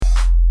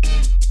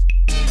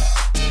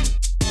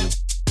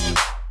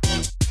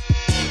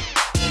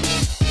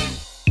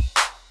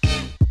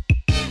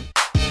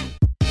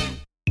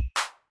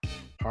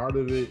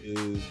part of it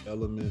is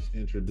elements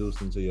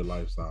introduced into your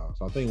lifestyle.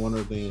 So I think one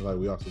of the things like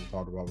we also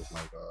talked about was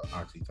like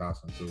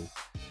oxytocin too.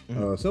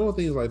 Mhm. Simple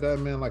things like that,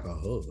 man, like a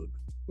hug.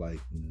 Like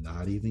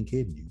not even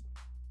kidding you.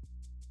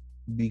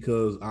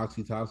 Because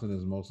oxytocin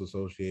is most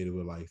associated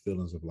with like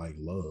feelings of like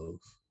love.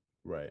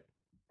 Right.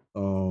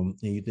 And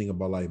you think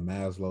about like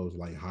Maslow's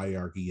like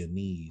hierarchy of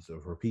needs,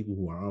 or for people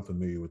who are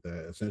unfamiliar with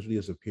that, essentially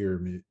it's a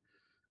pyramid.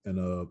 And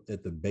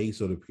at the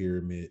base of the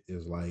pyramid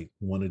is like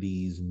one of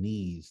these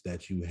needs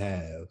that you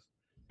have.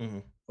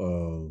 Mhm.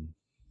 Um,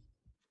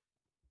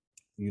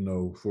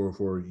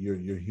 for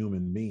your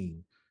human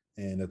being.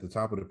 And at the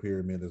top of the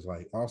pyramid is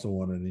like also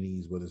one of the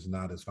needs, but it's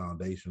not as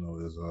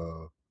foundational as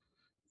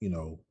you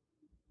know,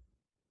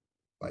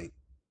 like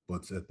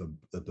what's at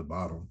the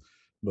bottom.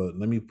 But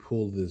let me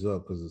pull this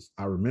up because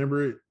I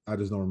remember it. I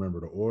just don't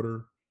remember the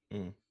order.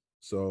 Mhm.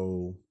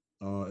 So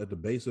at the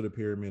base of the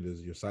pyramid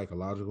is your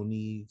psychological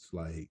needs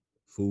like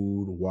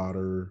food,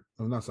 water.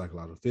 Not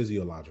psychological,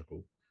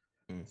 physiological.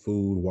 Mhm.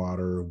 Food,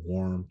 water,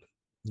 warmth,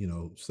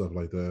 stuff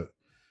like that.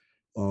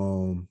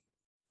 Um,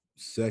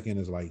 Second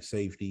is like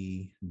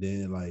safety.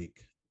 Then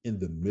like in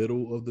the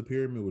middle of the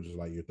pyramid, which is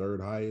like your third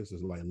highest,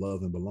 is like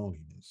love and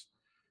belongingness.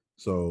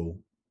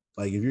 So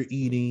like if you're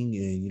eating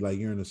and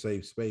you're in a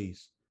safe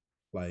space,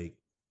 like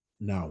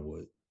now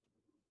what?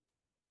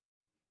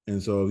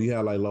 And so if you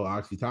have like low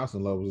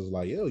oxytocin levels, it's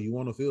like, yo, you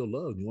want to feel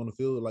loved. You want to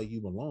feel like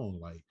you belong.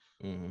 Like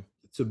Mhm.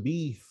 to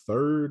be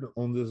third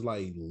on this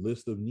like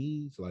list of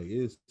needs, like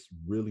it's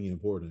really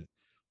important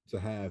to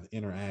have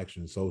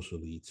interaction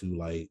socially to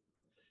like,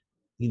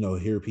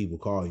 hear people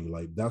call you.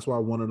 Like that's why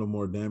one of the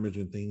more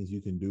damaging things you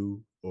can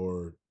do,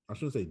 or I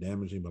shouldn't say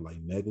damaging, but like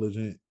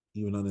negligent,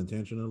 even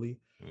unintentionally,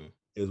 Mhm.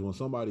 is when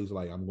somebody's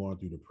like, I'm going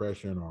through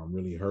depression or I'm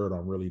really hurt,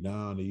 I'm really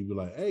down, and you be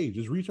like, hey,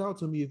 just reach out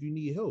to me if you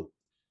need help.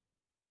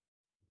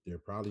 They're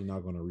probably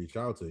not going to reach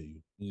out to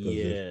you because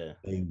if Yeah.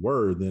 they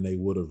were, then they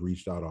would have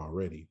reached out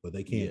already, but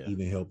they can't Yeah.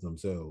 even help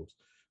themselves.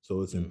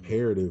 So it's Mhm.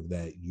 imperative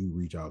that you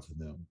reach out to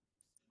them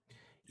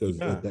because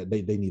Yeah.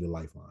 they need a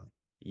lifeline.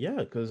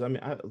 Yeah. Because I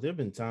mean, there have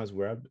been times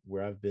where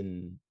I've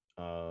been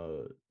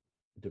uh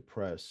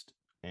depressed,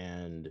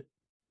 and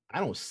I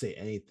don't say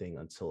anything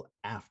until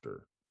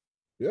after.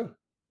 Yeah,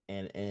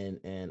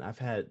 And I've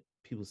had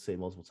people say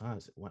multiple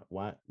times,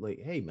 why, like,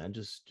 hey man,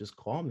 just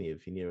call me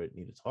if you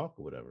need to talk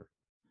or whatever.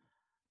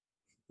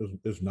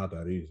 it's not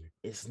that easy.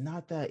 It's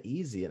not that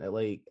easy,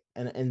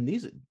 and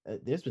these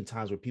there's been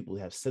times where people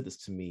have said this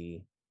to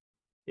me,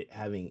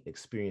 having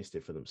experienced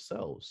it for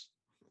themselves.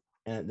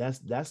 And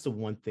that's the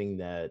one thing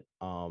that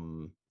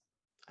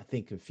I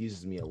think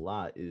confuses me a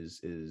lot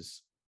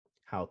is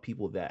how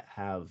people that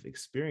have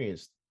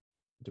experienced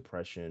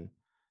depression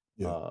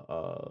Yeah. uh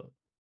uh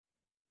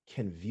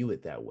can view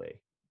it that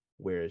way,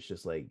 where it's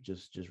just like,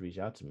 just reach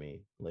out to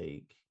me,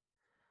 like,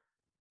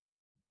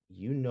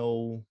 you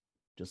know,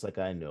 just like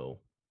I know,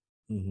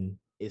 Hmm.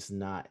 it's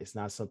not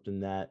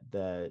something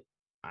that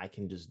I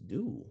can just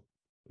do,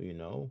 you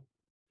know.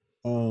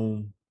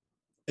 Um,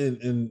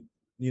 and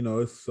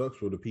it sucks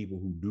for the people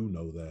who do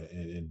know that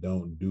and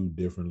don't do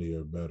differently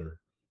or better.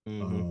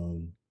 Mm-hmm.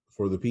 Um,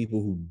 for the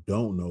people who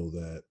don't know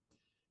that,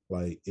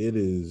 like it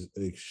is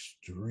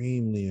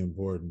extremely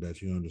important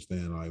that you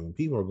understand, like when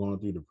people are going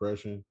through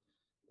depression,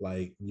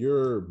 like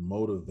your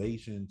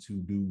motivation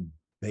to do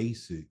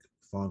basic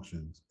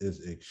functions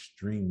is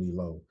extremely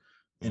low,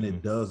 and Mm-hmm.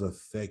 it does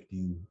affect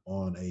you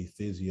on a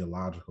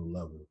physiological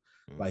level,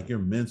 Mm-hmm. like your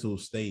mental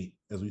state,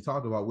 as we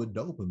talked about with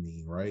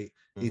dopamine, right?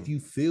 Mm-hmm. If you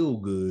feel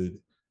good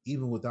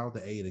even without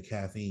the aid of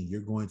caffeine, you're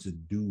going to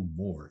do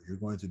more, you're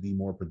going to be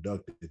more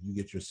productive, you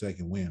get your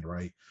second wind,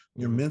 right?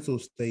 Your Mm-hmm. mental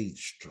state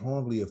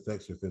strongly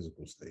affects your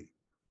physical state.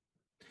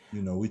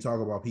 We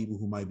talk about people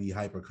who might be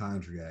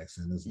hypochondriacs,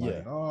 and it's Yeah.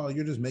 like, oh,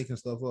 you're just making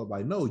stuff up.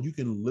 Like, no, you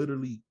can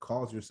literally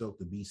cause yourself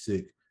to be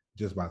sick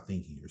just by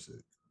thinking you're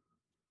sick.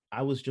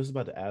 I was just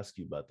about to ask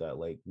you about that.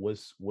 Like,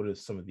 what are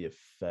some of the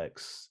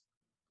effects?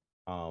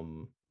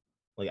 Um,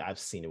 like, I've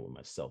seen it with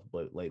myself,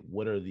 but like,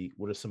 what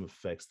are some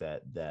effects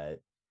that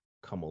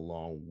come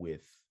along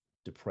with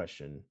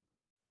depression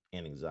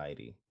and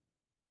anxiety?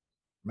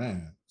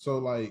 Man, so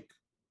like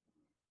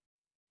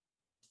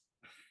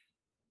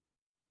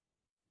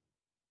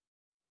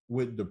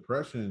with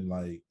depression,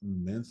 like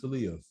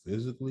mentally or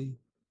physically,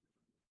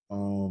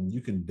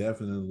 you can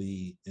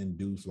definitely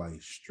induce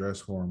like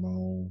stress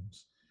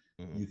hormones.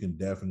 Mm-hmm. You can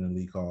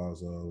definitely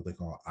cause what they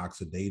call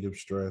oxidative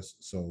stress.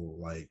 So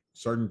like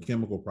certain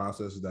chemical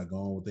processes that go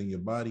on within your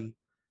body,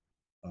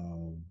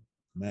 um,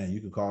 man, you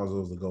can cause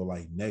those to go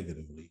like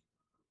negatively,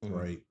 Mm-hmm.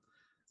 right?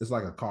 It's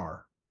like a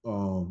car.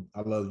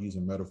 I love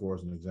using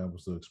metaphors and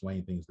examples to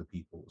explain things to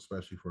people,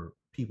 especially for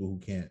people who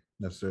can't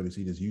necessarily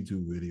see this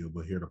YouTube video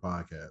but hear the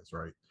podcast,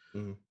 right?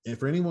 Mm-hmm. And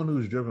for anyone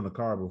who's driven a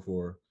car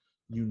before,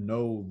 you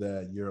know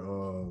that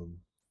your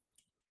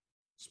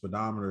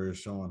speedometer is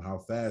showing how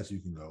fast you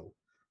can go.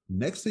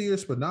 Next to your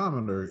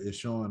speedometer is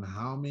showing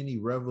how many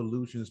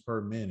revolutions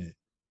per minute,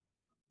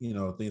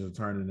 things are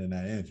turning in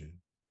that engine.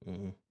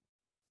 Mm-hmm.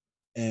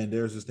 And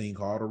there's this thing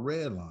called a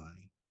red line.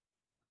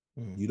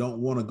 Mm-hmm. You don't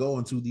want to go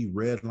into the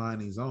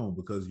redlining zone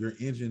because your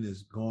engine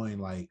is going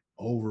like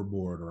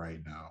overboard right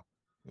now.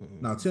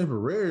 Mm-hmm. Now,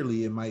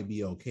 temporarily, it might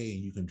be okay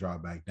and you can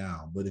drop back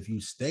down. But if you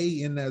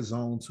stay in that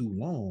zone too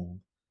long,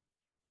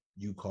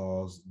 you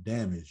cause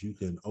damage. You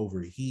can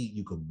overheat,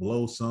 you could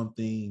blow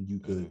something, you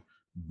Mm-hmm. could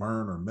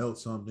burn or melt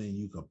something,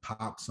 you could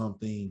pop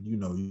something,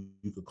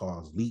 you could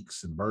cause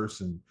leaks and bursts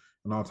and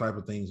all type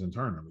of things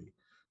internally.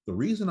 The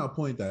reason I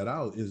point that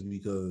out is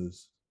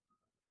because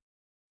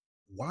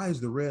why is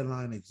the red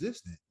line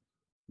existent?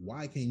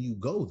 Why can you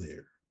go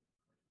there?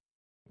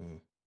 Mm-hmm.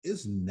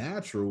 It's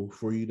natural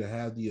for you to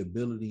have the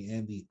ability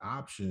and the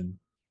option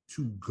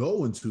to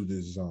go into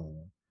this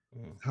zone.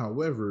 Mm-hmm.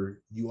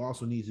 However, you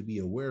also need to be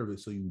aware of it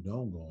so you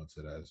don't go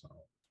into that zone.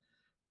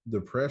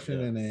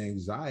 Depression Yeah. and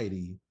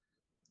anxiety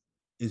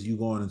is you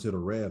going into the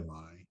red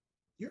line.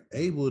 You're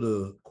able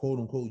to quote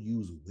unquote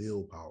use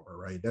willpower,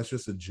 right? That's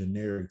just a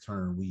generic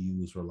term we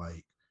use for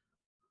like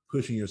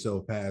pushing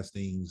yourself past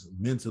things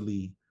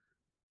mentally,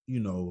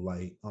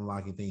 like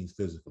unlocking things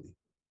physically.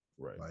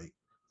 Right. Like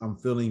I'm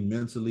feeling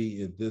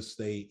mentally at this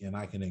state and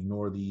I can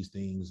ignore these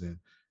things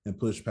and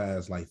push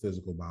past like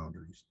physical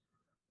boundaries.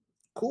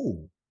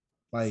 Cool.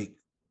 Like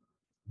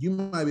you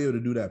might be able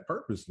to do that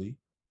purposefully,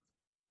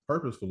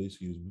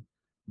 excuse me.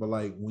 But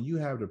like when you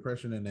have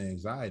depression and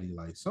anxiety,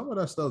 like some of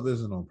that stuff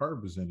isn't on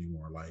purpose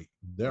anymore. Like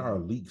there are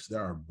Mm-hmm. leaks,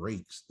 there are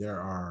breaks,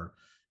 there are,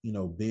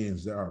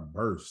 bends, there are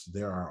bursts,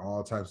 there are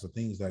all types of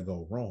things that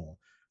go wrong.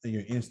 And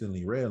you're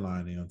instantly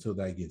redlining until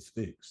that gets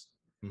fixed.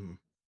 Mm-hmm.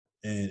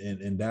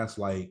 And that's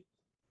like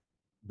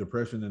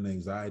depression and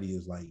anxiety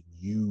is like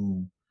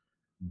you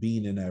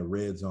being in that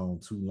red zone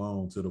too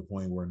long to the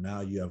point where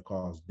now you have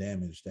caused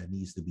damage that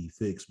needs to be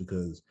fixed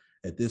because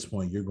at this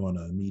point you're going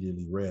to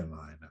immediately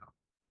redline now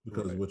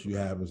because Right. what you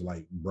Right. have is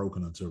like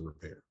broken until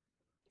repair.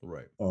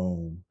 Right.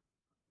 Um,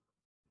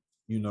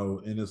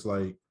 and it's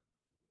like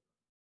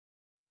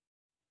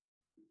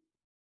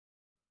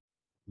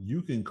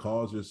you can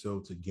cause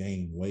yourself to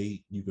gain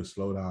weight, you can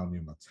slow down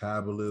your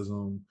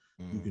metabolism,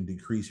 you Mm-hmm. can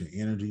decrease your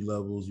energy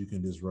levels, you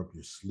can disrupt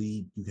your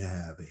sleep, you can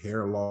have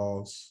hair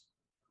loss.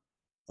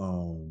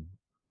 Um,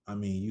 I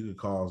mean, you could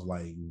cause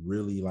like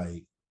really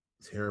like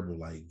terrible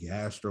like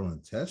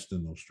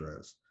gastrointestinal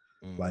stress,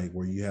 Mm-hmm. like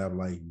where you have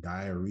like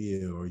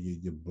diarrhea or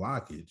your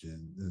blockage,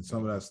 and some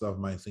of Mm-hmm. that stuff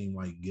might seem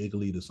like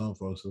giggly to some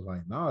folks. It's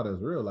like, nah,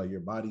 that's real. Like your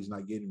body's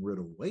not getting rid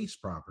of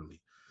waste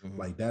properly. Mm-hmm.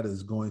 Like that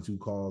is going to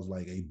cause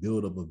like a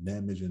buildup of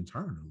damage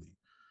internally.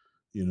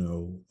 You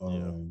know,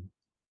 Yeah.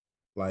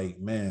 like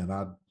man,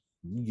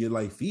 you get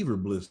like fever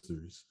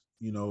blisters,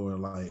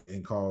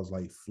 and cause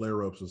like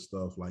flare ups of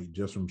stuff like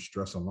just from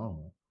stress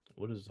alone.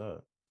 What is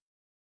that?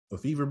 A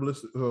fever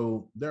blister.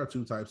 So there are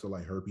two types of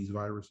like herpes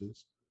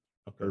viruses: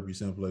 Okay. herpes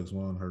simplex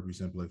 1, herpes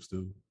simplex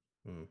 2.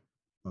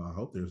 Mm-hmm. I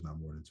hope there's not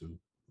more than two,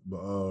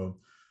 but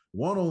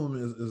one of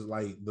them is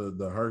like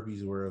the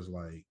herpes where it's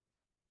like,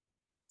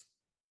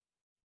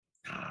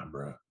 ah,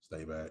 bruh,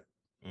 stay back,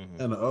 Mm-hmm.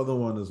 and the other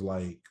one is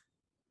like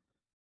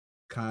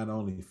kind of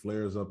only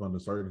flares up under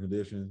certain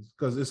conditions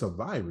because it's a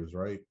virus,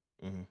 right?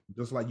 Mm-hmm.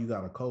 Just like you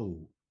got a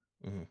cold.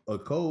 Mm-hmm. A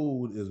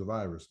cold is a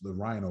virus, the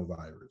rhinovirus.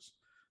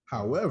 Mm-hmm.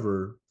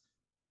 However,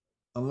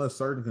 unless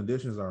certain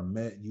conditions are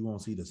met, you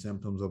won't see the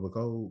symptoms of a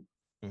cold.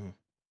 Mm-hmm.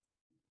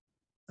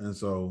 And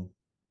so,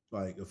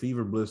 like a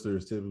fever blister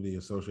is typically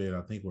associated,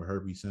 I think, with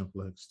herpes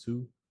simplex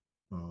 2.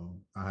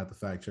 I have to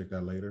fact check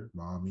that later.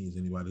 By all means,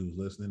 anybody who's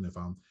listening, if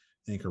I'm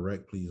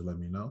incorrect, please let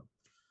me know.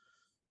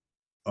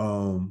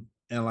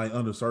 And like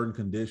under certain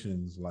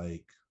conditions,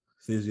 like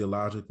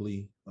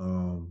physiologically,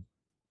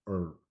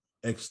 or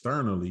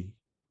externally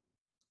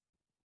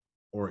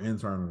or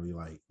internally,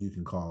 like you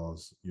can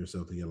cause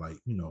yourself to get like,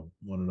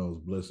 one of those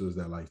blisters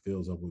that like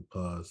fills up with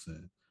pus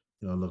and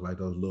look like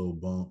those little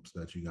bumps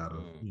that you gotta,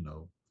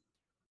 Mm-hmm.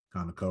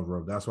 kind of cover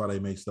up. That's why they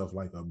make stuff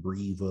like a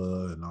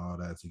Breva and all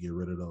that to get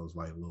rid of those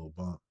like little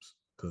bumps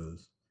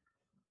because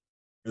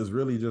it's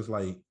really just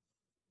like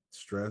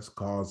stress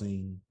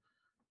causing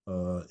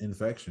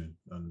infection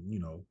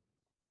and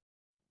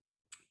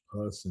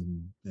pus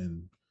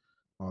and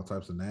all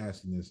types of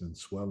nastiness and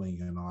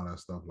swelling and all that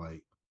stuff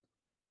like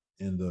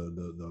in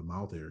the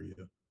mouth area.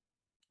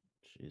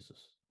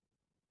 Jesus.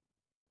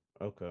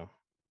 Okay.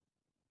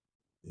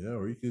 Yeah,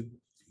 or you could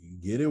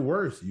get it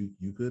worse. You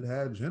could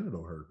have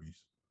genital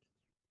herpes.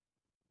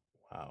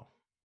 Wow.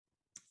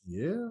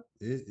 Yeah,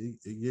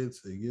 it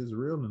gets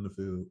real in the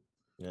field.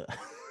 Yeah.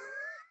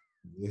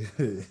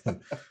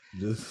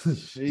 just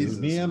Jesus,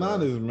 being bro.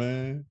 honest,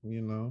 man.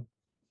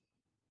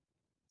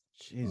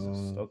 Jesus.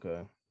 Um,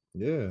 Okay.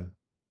 yeah,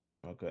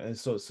 Okay. And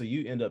so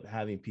you end up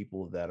having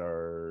people that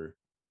are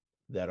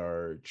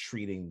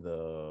treating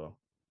the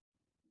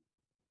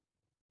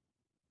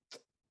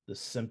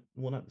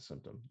well, not the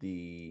symptom,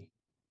 the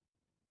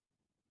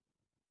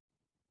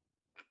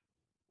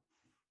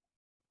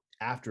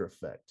after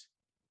effect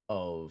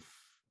of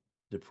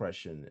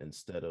depression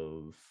instead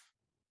of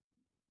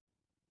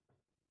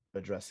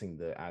addressing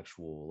the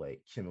actual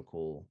like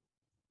chemical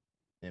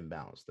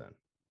imbalance then,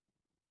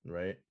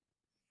 right?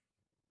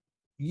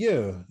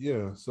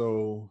 yeah.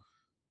 So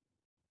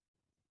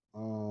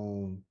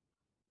Um,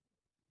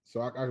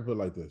 so I can put it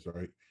like this,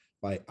 right?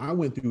 Like I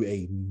went through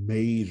a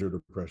major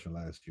depression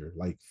last year.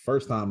 Like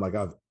first time like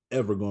I've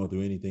ever gone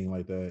through anything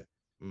like that.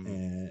 Mm-hmm.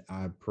 And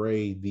I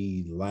prayed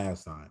the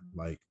last time.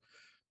 Like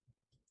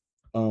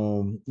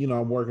I'm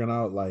working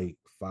out like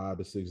 5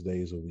 to 6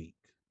 days a week.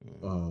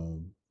 Mm-hmm.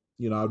 Um,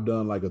 I've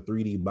done like a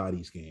 3D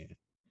body scan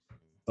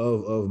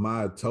of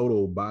my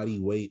total body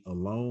weight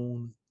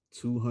alone.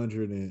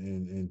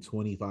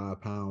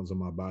 225 pounds of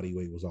my body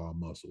weight was all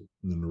muscle,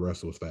 and then the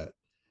rest was fat.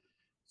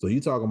 So you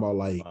talking about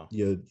like Wow.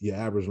 your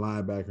average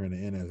linebacker in the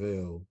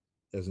NFL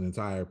as an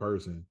entire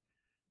person.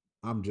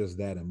 I'm just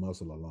that in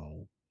muscle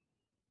alone,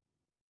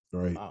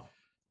 right? Wow.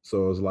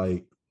 So it's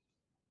like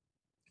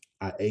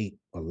I ate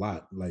a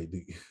lot. Like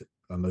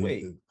I know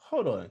Wait,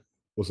 hold on.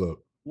 what's up.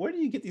 Where do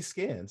you get these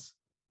scans?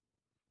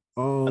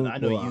 I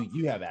know Well,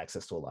 you have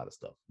access to a lot of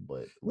stuff,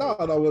 but no,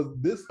 like, no, was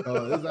this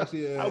is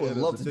actually I would at a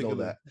love to know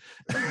particular.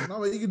 that.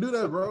 No, you can do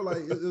that, bro. Like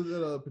it's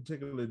at a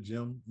particular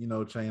gym,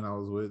 chain I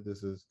was with.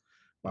 This is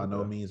by no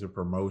Okay. means a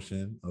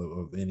promotion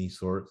of any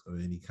sort of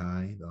any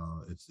kind.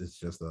 It's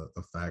just a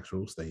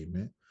factual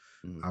statement.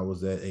 Mm. I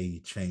was at a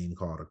chain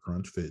called a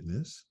Crunch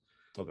Fitness,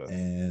 Okay.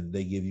 and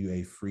they give you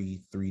a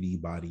free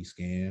 3D body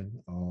scan.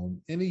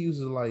 And it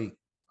uses like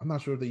I'm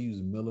not sure if they use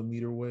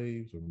millimeter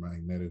waves or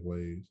magnetic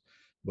waves,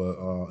 but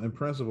in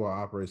principle, it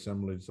operates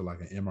similar to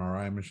like an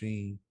MRI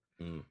machine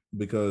Mm.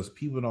 because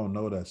people don't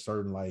know that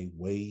certain like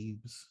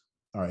waves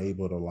are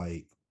able to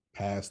like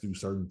pass through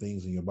certain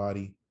things in your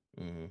body.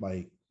 Mm-hmm.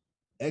 Like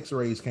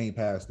X-rays can't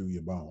pass through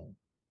your bone,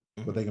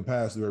 but Mm-hmm. they can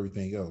pass through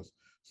everything else.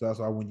 So that's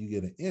why when you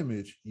get an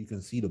image, you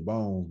can see the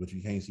bones, but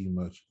you can't see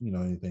much,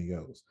 anything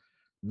else.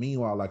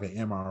 Meanwhile, like an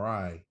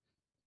MRI,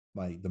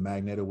 like the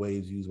magnetic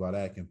waves used by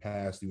that can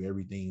pass through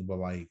everything but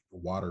like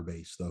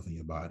water-based stuff in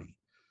your body.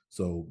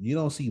 So you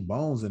don't see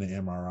bones in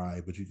an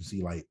MRI, but you can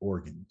see like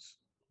organs.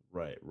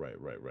 Right. Right.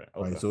 Right. Right.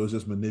 Right. Okay. So it's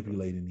just Okay.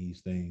 manipulating these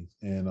things.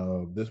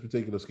 And this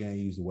particular scan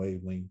used a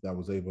wavelength that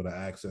was able to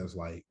access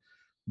like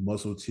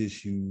muscle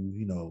tissue,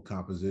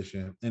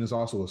 composition. And it's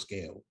also a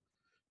scale.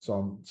 So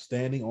I'm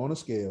standing on a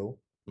scale,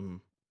 Mm-hmm.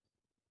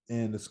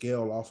 and the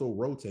scale also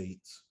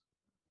rotates.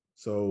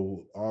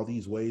 So all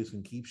these waves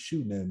can keep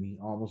shooting at me,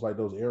 almost like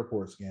those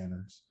airport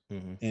scanners.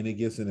 Mm-hmm. And it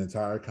gets an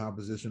entire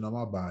composition of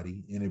my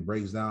body, and it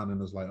breaks down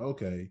and it's like,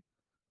 okay,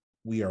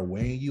 we are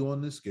weighing you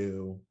on this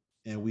scale,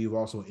 and we've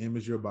also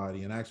imaged your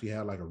body and actually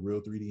had like a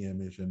real 3D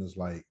image. And it's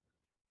like,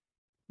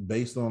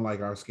 based on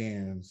like our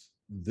scans,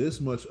 this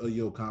much of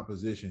your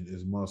composition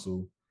is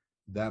muscle,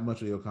 that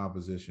much of your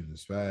composition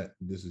is fat.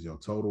 This is your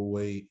total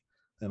weight.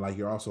 And like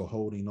you're also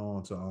holding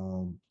on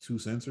to two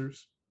sensors,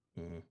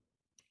 Mm-hmm.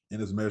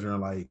 and it's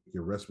measuring like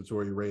your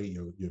respiratory rate,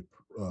 your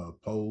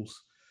pulse.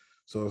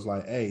 So it's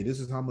like, hey, this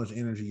is how much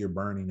energy you're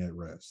burning at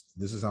rest.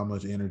 This is how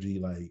much energy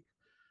like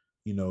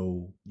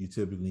you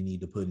typically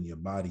need to put in your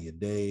body a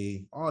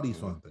day, all these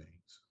Mm-hmm. fun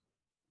things.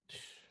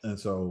 And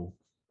so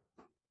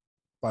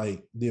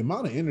like the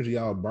amount of energy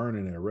I was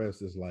burning at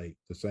rest is like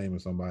the same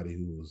as somebody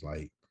who was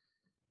like,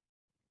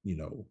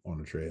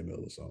 on a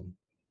treadmill or something.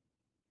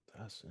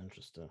 That's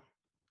interesting.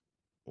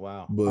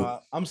 Wow.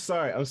 But I'm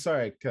sorry. I'm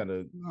sorry. Kind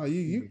of no,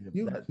 you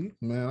that.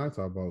 man, I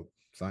talk about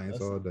science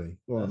That's all day.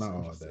 Well, that's not all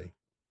interesting. day.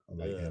 I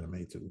like Yeah.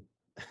 anime too.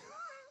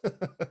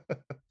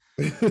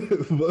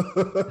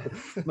 But,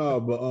 no,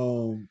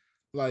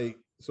 but like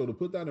so to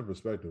put that in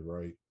perspective,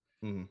 right?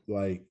 Mm-hmm.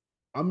 Like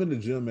I'm in the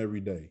gym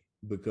every day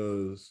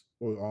because,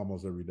 or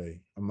almost every day,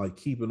 I'm like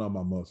keeping on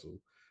my muscle.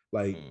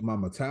 Like Mm. my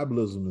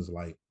metabolism is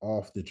like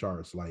off the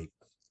charts. Like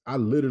I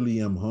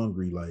literally am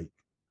hungry like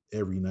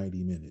every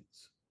 90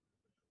 minutes.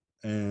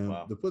 And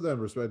Wow. to put that in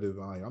perspective,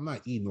 I'm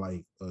not eating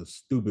like a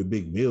stupid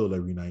big meal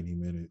every 90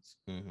 minutes,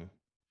 Mm-hmm.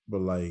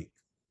 but like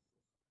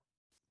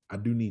I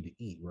do need to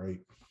eat, right?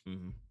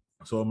 Mm-hmm.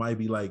 So it might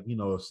be like,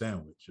 a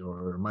sandwich,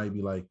 or it might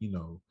be like,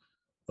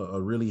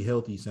 a really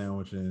healthy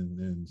sandwich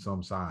and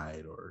some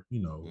side, or,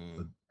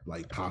 Mm-hmm.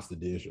 like pasta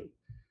dish, or,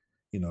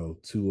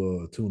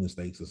 two tuna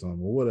steaks or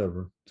something, or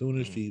whatever.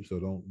 Tuna's Mm-hmm. cheap, so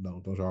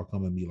don't y'all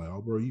come and be like,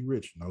 oh bro, you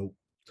rich. Nope,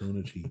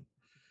 tuna cheap.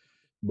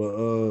 But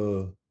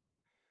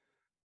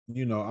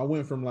I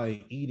went from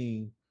like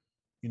eating,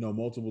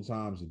 multiple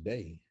times a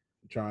day,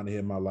 trying to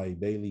hit my like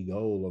daily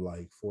goal of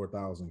like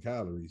 4,000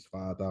 calories,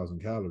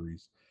 5,000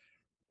 calories,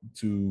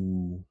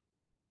 to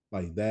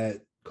like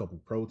that, couple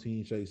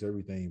protein shakes,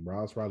 everything, bro.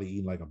 I was probably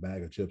eating like a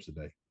bag of chips a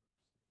day.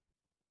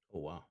 Oh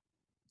wow.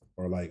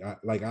 Or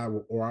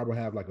I would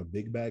have like a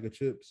big bag of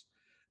chips,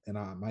 and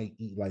I might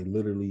eat like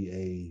literally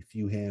a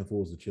few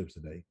handfuls of chips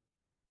a day.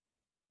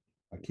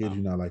 I kid Wow.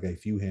 you not, like a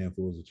few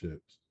handfuls of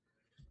chips.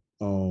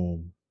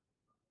 Um,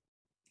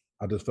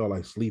 I just felt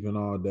like sleeping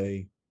all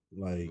day.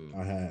 Like Mm.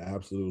 I had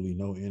absolutely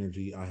no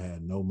energy. I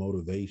had no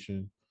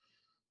motivation.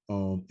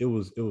 It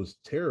was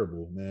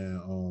terrible,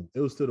 man.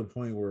 It was to the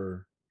point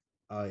where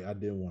I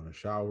didn't want to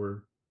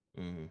shower.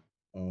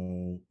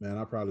 Mm-hmm. Man,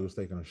 I probably was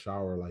taking a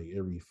shower like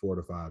every 4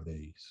 to 5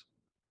 days.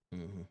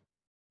 Mm-hmm.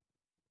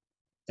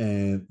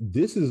 And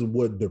this is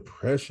what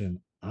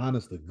depression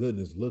honest to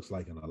goodness looks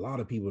like, and a lot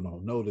of people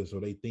don't know this,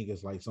 or they think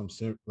it's like some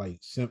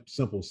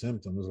simple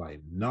symptoms. Like,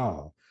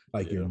 no,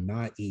 like you're Yeah.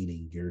 not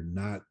eating, you're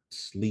not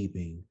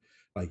sleeping,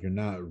 like you're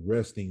not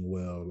resting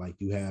well, like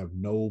you have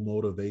no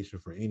motivation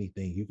for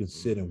anything. You can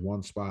sit in Mm-hmm.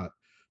 one spot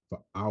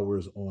for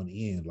hours on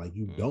end. Like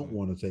you don't Mm-hmm.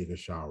 want to take a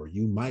shower.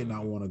 You might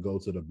not Mm-hmm. want to go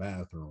to the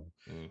bathroom.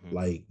 Mm-hmm.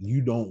 Like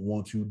you don't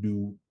want to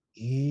do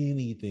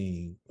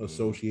anything Mm-hmm.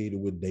 associated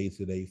with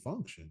day-to-day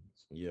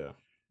functions. Yeah.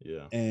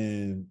 Yeah.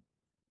 And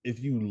if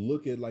you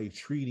look at like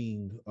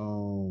treating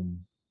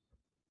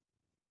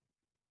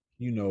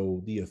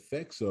the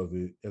effects of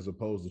it as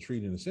opposed to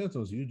treating the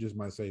symptoms, you just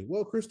might say,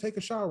 well, Chris, take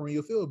a shower and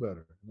you'll feel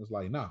better. And it's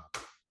like, nah,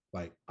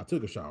 like I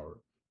took a shower,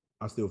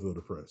 I still feel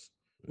depressed.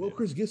 Well, Yeah.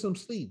 Chris, get some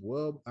sleep.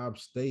 Well, I've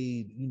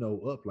stayed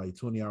up like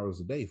 20 hours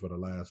a day for the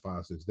last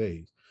 5 6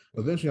 days.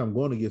 Mm-hmm. Eventually I'm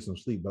going to get some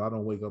sleep, but I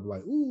don't wake up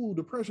like, ooh,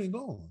 depression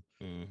gone.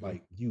 Mm-hmm.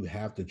 Like you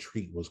have to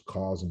treat what's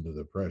causing the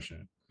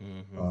depression.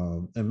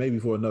 Mm-hmm. And maybe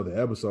for another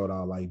episode,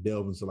 I'll like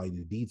delve into like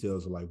the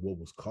details of like what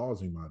was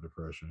causing my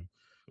depression.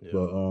 Yeah.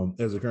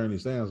 But as it currently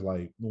stands,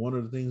 like one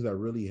of the things that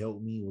really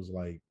helped me was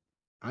like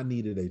I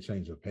needed a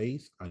change of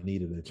pace. I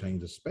needed a change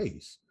Mm-hmm. of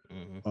space.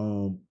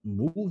 Mm-hmm.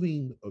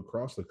 Moving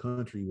across the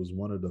country was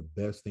one of the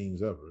best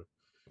things ever.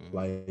 Mm-hmm.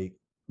 Like,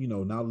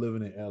 now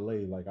living in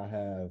LA, like I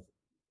have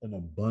an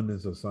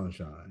abundance of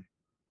sunshine.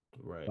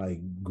 Right. Like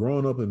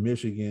growing up in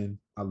Michigan,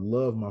 I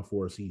love my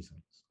four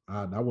seasons.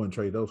 I wouldn't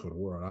trade those for the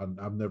world.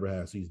 I've never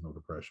had seasonal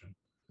depression.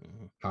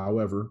 Mm-hmm.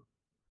 However,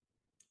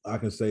 I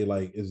can say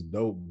like it's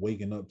dope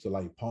waking up to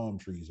like palm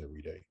trees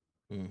every day.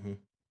 Mm-hmm.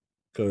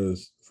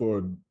 Because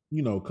for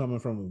coming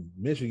from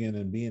Michigan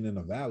and being in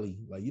a valley,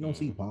 like you don't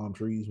see Mm-hmm. palm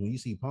trees. When you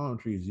see palm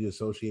trees, you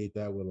associate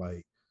that with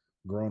like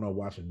growing up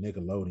watching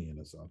Nickelodeon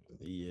or something.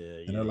 Yeah.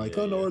 And Yeah. they're like, Yeah.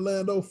 come to Yeah.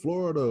 Orlando,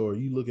 Florida, or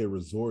you look at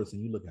resorts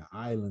and you look at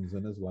islands,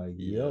 and it's like,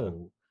 Yeah.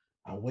 yo,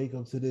 I wake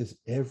up to this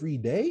every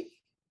day.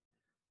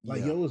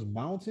 Like, Yeah. yo, it's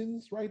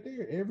mountains right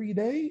there every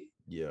day.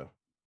 Yeah.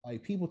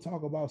 Like people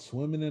talk about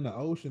swimming in the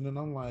ocean, and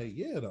I'm like,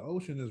 yeah, the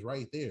ocean is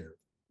right there.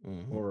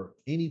 Mm-hmm. Or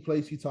any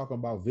place you talk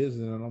about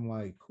visiting, and I'm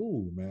like,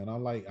 cool, man.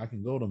 I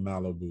can go to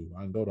Malibu,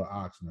 I can go to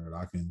Oxnard,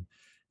 I can,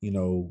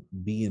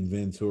 be in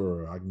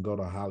Ventura, I can go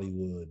to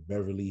Hollywood,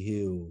 Beverly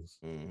Hills,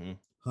 Mm-hmm.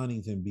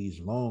 Huntington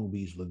Beach, Long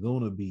Beach,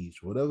 Laguna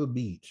Beach, whatever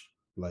beach.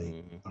 Like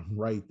Mm-hmm. I'm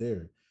right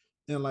there.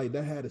 And like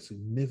that had a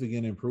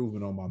significant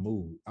improvement on my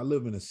mood. I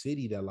live in a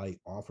city that like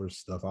offers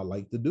stuff I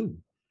like to do.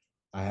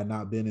 I had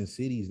not been in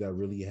cities that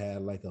really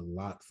had like a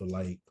lot for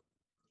like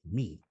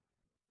me.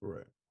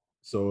 Right.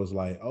 So it's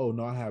like, oh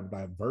no, I have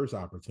diverse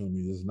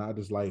opportunities. It's not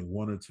just like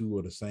one or two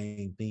of the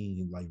same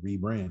thing like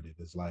rebranded.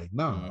 It's like,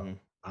 nah, Mm-hmm.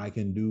 I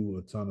can do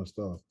a ton of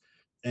stuff.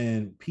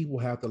 And people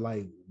have to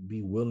like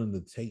be willing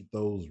to take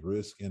those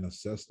risks and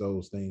assess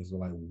those things.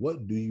 Like,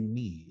 what do you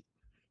need?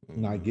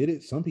 And I Mm-hmm. get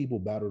it. Some people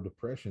battle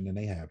depression and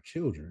they have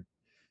children.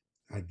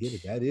 I get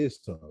it. That is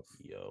tough.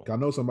 Yo. I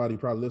know somebody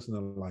probably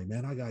listening like,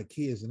 man, I got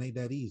kids and ain't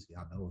that easy.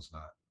 I know it's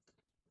not.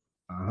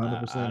 I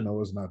 100% I know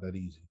it's not that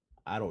easy.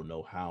 I don't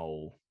know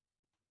how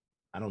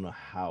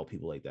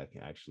people like that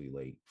can actually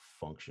like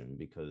function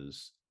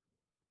because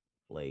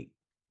like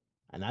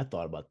and I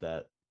thought about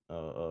that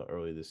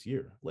earlier this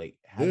year. Like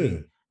Yeah.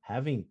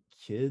 having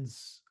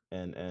kids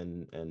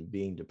and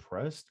being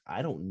depressed.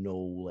 I don't know,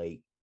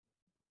 like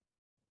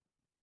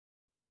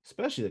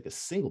especially like a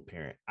single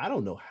parent. I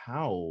don't know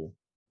how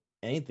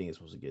anything is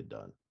supposed to get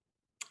done.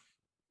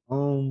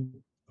 Um,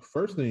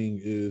 First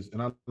thing is,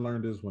 and I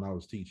learned this when I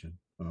was teaching,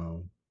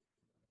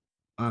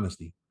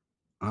 honesty,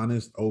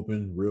 honest,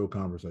 open, real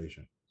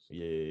conversation.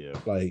 Yeah, yeah, yeah.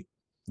 Like,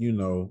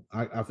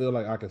 I feel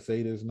like I could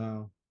say this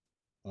now.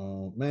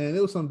 Man,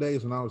 there was some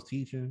days when I was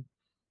teaching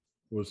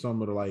with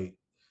some of the like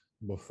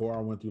before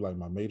I went through like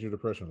my major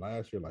depression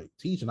last year, like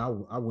teaching, I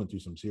went through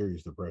some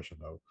serious depression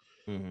though.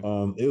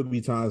 Mm-hmm. It would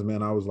be times,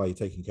 man, I was like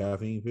taking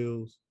caffeine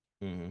pills,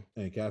 Mm-hmm.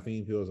 and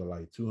caffeine pills are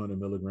like 200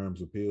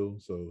 milligrams a pill,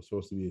 so it's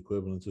supposed to be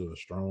equivalent to a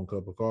strong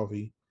cup of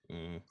coffee.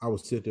 Mm-hmm. I would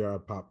sit there,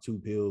 I'd pop two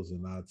pills,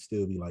 and I'd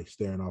still be like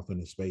staring off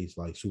into space,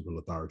 like super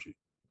lethargic.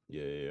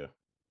 Yeah, yeah,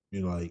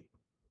 yeah. Like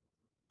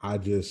I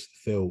just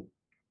felt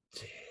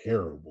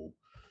terrible.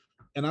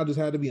 And I just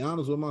had to be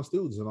honest with my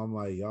students. And I'm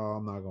like, y'all,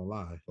 I'm not gonna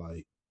lie.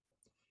 Like,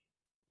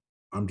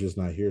 I'm just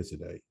not here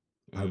today.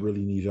 I Mm-hmm.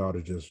 really need y'all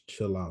to just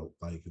chill out.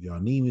 Like, if y'all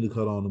need me to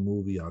cut on the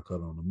movie, I'll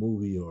cut on the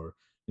movie, or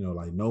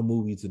like no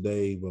movie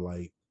today. But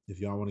like, if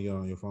y'all want to get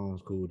on your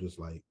phones, cool. Just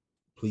like,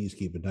 please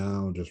keep it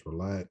down. Just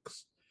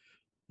relax.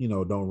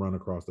 Don't run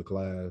across the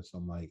class.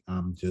 I'm like,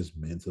 I'm just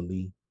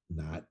mentally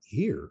not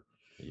here.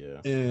 Yeah.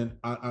 And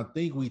I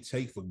think we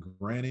take for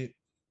granted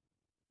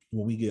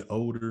when we get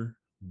older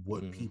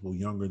what Mm-hmm. people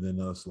younger than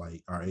us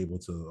like are able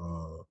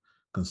to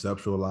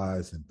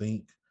conceptualize and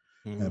think.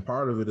 Mm-hmm. And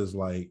part of it is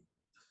like,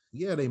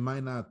 yeah, they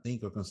might not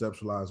think or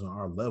conceptualize on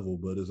our level,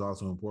 but it's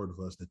also important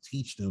for us to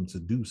teach them to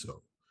do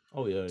so.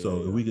 Oh yeah, yeah, So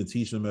if yeah. we can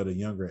teach them at a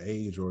younger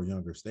age or a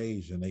younger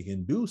stage, then they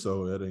can do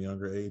so at a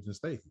younger age and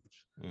stage.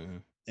 Mm-hmm.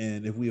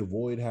 And if we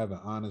avoid having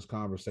honest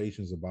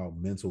conversations about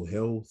mental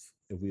health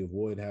if we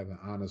avoid having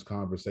honest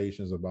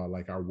conversations about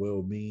like our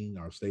well-being,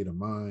 our state of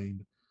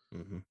mind,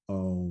 Mm-hmm.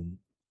 um,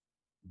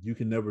 you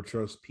can never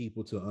trust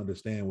people to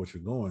understand what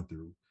you're going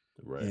through.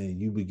 Right.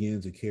 And you begin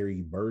to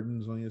carry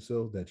burdens on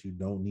yourself that you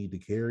don't need to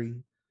carry.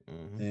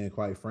 Mm-hmm. And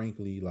quite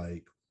frankly,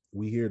 like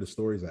we hear the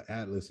stories of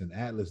Atlas, and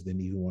Atlas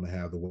didn't even want to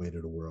have the weight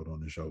of the world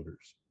on his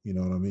shoulders. You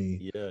know what I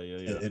mean? Yeah,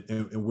 yeah, And, yeah.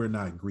 and we're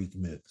not Greek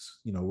myths.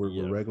 You know, we're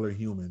Yeah. regular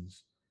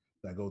humans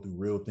that go through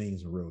real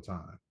things in real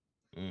time.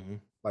 Mm-hmm.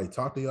 Like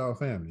talk to y'all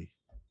family,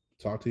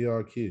 talk to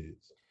y'all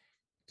kids,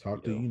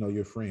 talk to Yeah.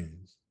 your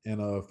friends, and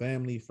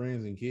family,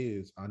 friends, and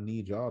kids. I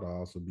need y'all to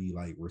also be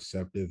like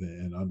receptive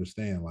and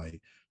understand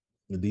like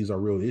these are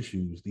real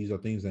issues. These are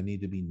things that need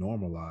to be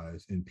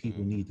normalized, and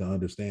people Mm-hmm. need to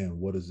understand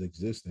what is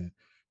existent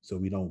so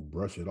we don't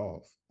brush it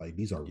off. Like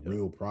these are Yeah.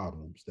 real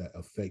problems that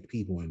affect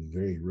people in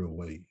very real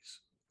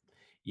ways.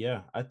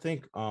 Yeah. I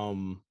think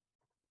one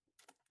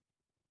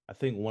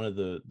of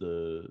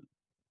the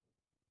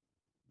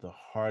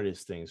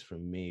hardest things for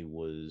me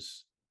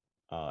was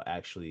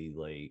actually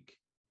like,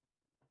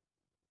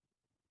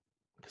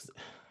 because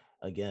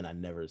again, I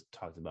never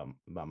talked about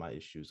my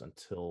issues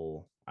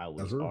until I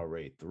That's was real.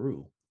 already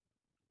through.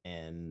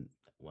 And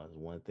was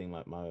one thing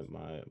my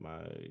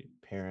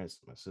parents,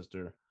 my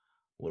sister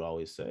would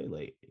always say,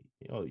 like,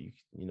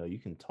 you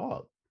can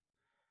talk.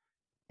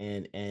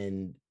 And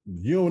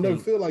You I don't never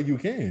think feel like you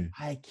can.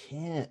 I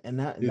can't. And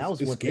that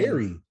was It's one thing.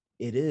 scary.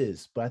 It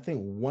is, but I think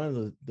one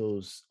of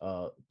those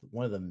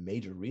one of the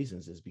major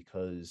reasons is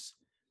because,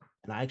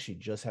 and I actually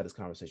just had this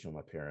conversation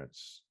with my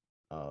parents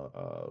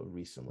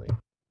recently, Yeah.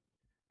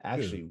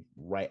 actually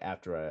right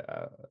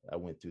after I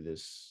went through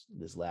this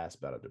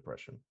last bout of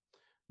depression.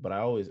 But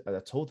I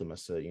told them, I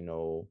said,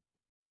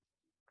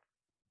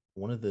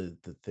 one of the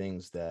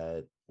things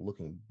that,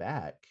 looking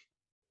back,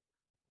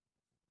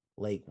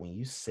 like when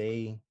you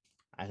say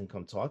I can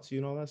come talk to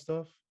you and all that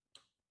stuff,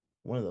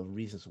 one of the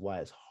reasons why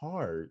it's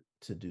hard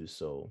to do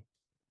so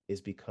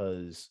is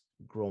because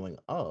growing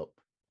up,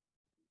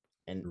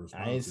 and The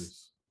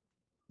responses.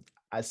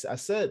 I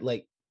said,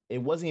 like, it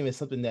wasn't even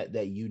something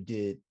that you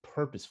did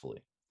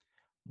purposefully,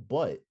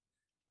 but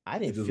I It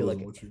didn't just feel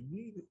wasn't like, what you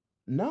needed.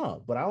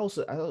 no. But I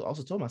also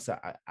told myself,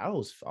 I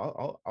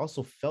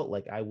also felt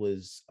like I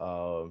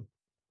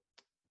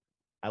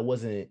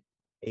wasn't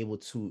able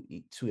to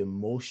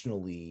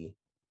emotionally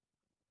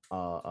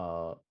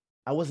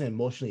I wasn't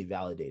emotionally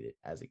validated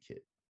as a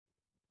kid.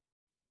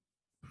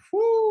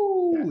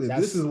 Woo! And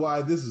this is That's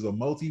why this is a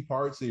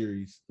multi-part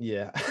series,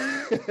 Yeah.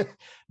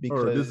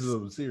 or this is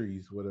Because a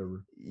series,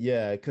 whatever.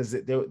 yeah, because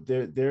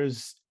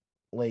there's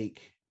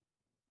like,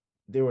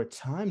 there were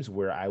times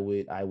where I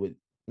would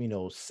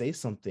say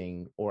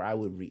something, or I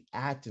would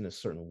react in a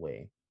certain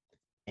way,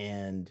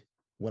 and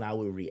when I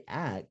would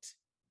react,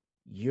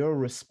 you're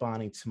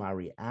responding to my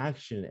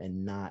reaction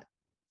and not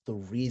the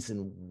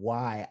reason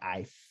why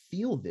I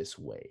feel this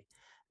way.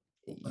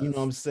 You know what Let's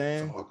I'm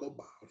saying? talk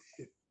about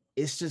it.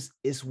 It's just,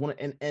 it's one,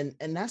 and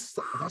that's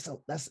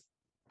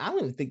I don't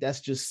even think that's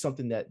just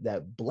something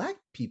that black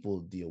people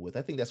deal with.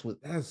 I think that's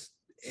what That's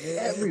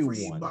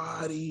everyone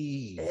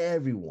everybody.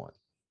 everyone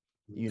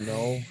you Man.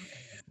 know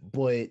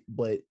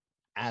but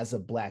as a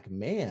black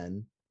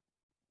man,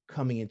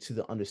 coming into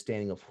the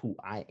understanding of who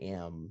I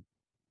am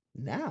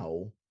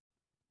now,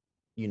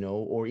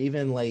 or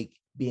even like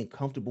being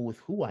comfortable with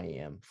who I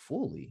am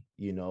fully,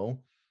 Yeah.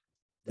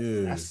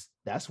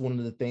 that's one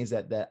of the things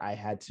that I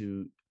had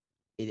to,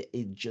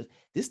 it just,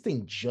 this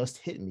thing just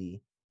hit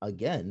me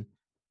again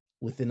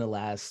within the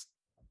last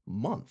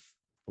month.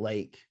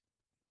 Like,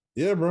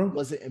 Yeah, bro.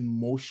 wasn't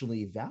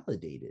emotionally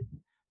validated.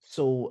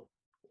 So,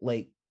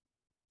 like,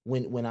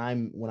 when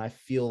I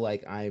feel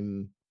like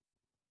I'm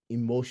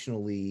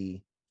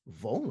emotionally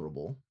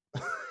vulnerable,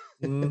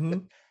 Mm-hmm.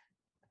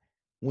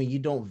 when you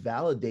don't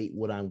validate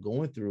what I'm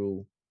going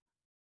through,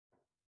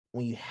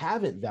 when you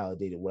haven't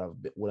validated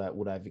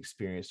what I've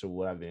experienced or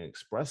what I've been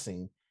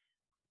expressing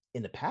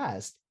in the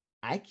past,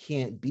 I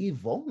can't be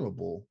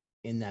vulnerable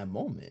in that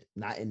moment,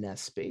 not in that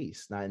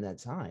space, not in that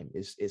time.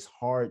 It's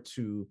hard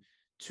to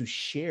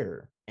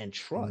share and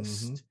Mm-hmm.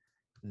 trust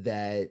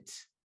that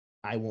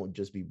I won't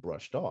just be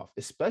brushed off.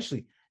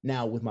 Especially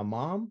now with my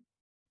mom,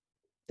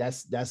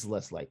 that's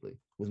less likely.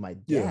 With my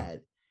Yeah.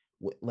 dad,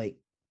 like,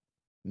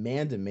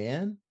 man to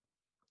man,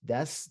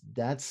 that's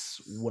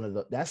one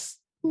of that's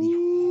the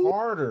Ooh.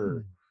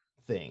 harder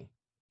thing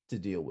to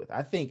deal with.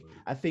 I think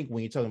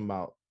when you're talking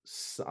about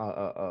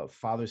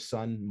father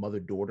son, mother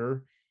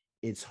daughter,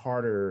 it's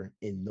harder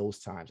in those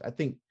times. I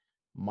think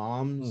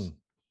moms Mm,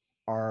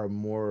 are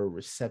more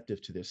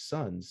receptive to their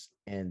sons,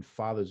 and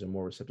fathers are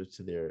more receptive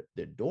to their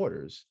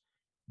daughters,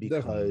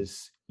 definitely.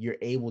 because you're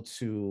able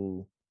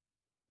to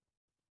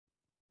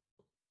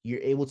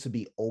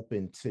be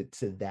open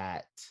to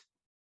that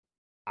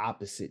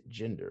opposite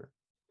gender.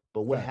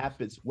 But what Facts.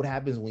 happens what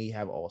happens when you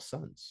have all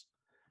sons,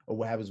 or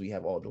what happens when you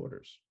have all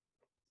daughters?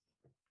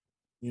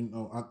 And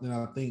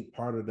I think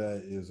part of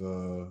that is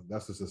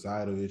that's a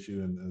societal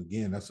issue, and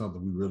again, that's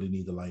something we really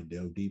need to like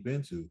delve deep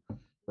into,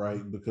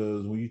 right?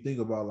 Because when you think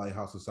about like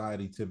how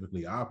society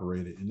typically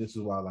operated, and this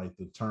is why like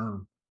the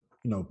term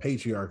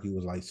patriarchy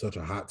was like such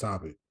a hot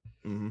topic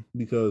Mm-hmm.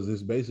 because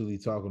it's basically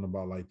talking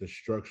about like the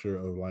structure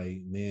of like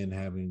men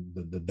having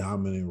the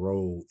dominant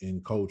role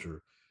in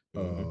culture,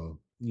 Mm-hmm.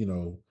 you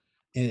know,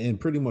 in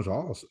pretty much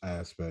all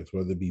aspects,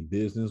 whether it be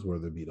business,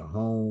 whether it be the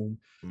home,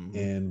 Mm-hmm.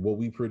 and what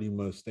we pretty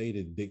much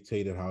stated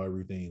dictated how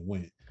everything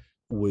went,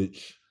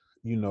 which,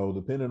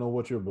 depending on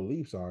what your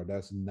beliefs are,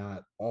 that's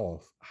not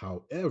off.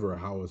 However,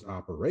 how it's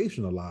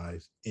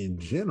operationalized in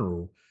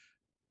general,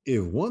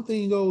 if one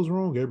thing goes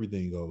wrong,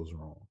 everything goes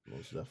wrong.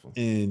 Most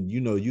definitely. And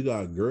you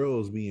got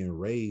girls being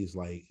raised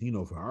like,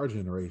 for our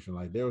generation,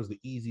 like there was the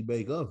easy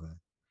bake oven.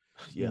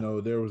 Yeah.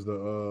 There was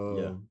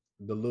Yeah.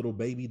 the little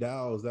baby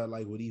dolls that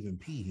like would even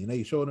pee. And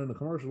they showed in the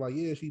commercial, like,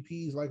 yeah, she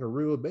pees like a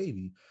real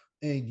baby.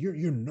 And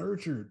you're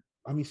nurtured.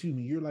 I mean, excuse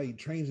me, you're like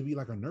trained to be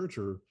like a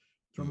nurturer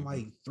from Mm-hmm.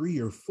 like 3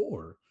 or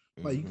 4.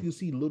 Like you Mm-hmm. can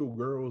see little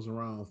girls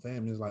around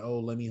families like, oh,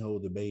 let me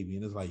hold the baby.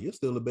 And it's like, you're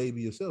still a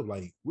baby yourself.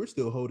 Like we're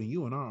still holding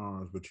you in our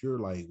arms, but you're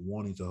like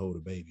wanting to hold a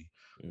baby.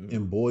 Mm-hmm.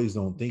 And boys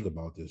don't think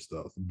about this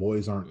stuff.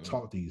 Boys aren't Mm-hmm.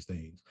 taught these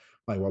things.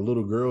 Like while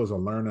little girls are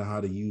learning how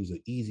to use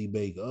an easy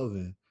bake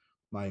oven,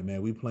 like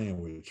man, we playing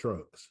with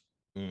trucks.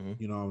 Mm-hmm.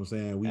 You know what I'm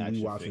saying? We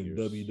Action watching figures.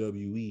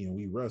 WWE and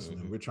we wrestling.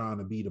 Mm-hmm. We're trying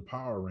to be the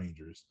Power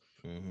Rangers.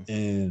 Mm-hmm.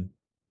 And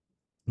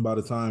by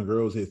the time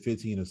girls hit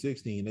 15 or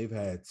 16, they've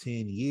had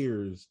 10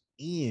 years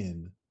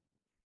in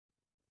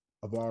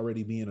of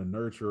already being a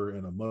nurturer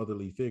and a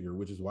motherly figure,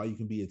 which is why you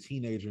can be a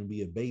teenager and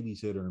be a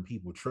babysitter and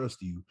people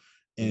trust you.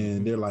 Mm-hmm.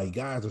 And they're like,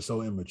 guys are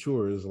so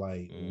immature. It's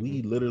like Mm-hmm.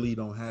 we literally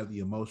don't have the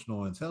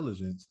emotional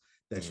intelligence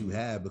that you Mm-hmm.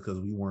 have because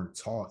we weren't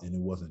taught and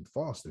it wasn't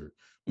fostered.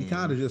 We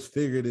kind Mm-hmm. of just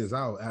figured this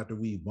out after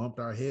we bumped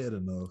our head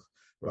enough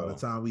by the Bro.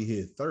 time we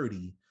hit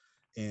 30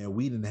 and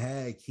we didn't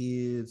have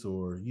kids,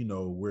 or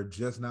we're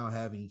just now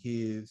having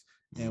kids.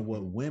 And Mm-hmm.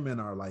 what women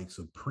are like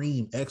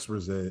supreme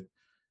experts at,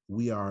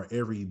 we are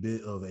every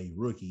bit of a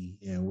rookie,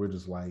 and we're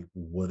just like,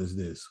 what is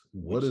this?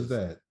 What Which is is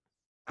that?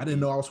 I didn't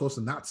we know I was supposed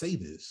to not say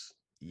this.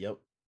 yep.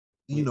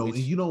 And Which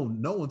you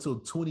don't know until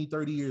 20,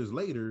 30 years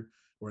later,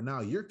 where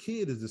now your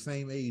kid is the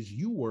same age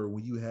you were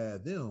when you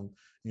had them. And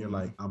you're mm-hmm.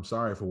 like, I'm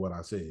sorry for what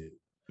I said.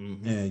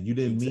 Mm-hmm. And you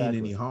didn't mean any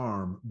Exactly.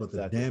 harm, but the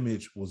Exactly.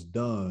 damage was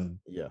done.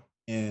 Yeah.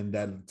 And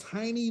that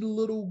tiny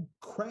little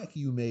crack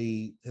you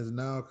made has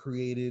now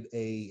created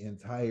a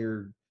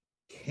entire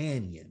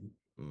canyon.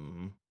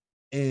 Mm-hmm.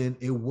 And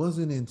it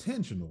wasn't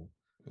intentional,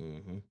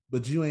 Mm-hmm.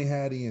 but you ain't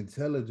had the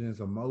intelligence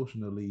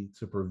emotionally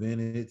to prevent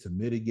it, to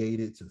mitigate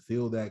it, to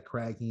fill that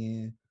crack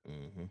in.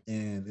 Mm-hmm.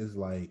 And it's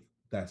like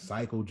that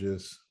cycle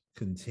just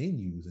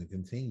continues and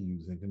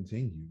continues and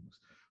continues.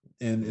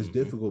 And it's Mm-hmm.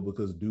 difficult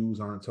because dudes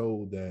aren't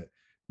told that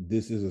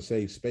this is a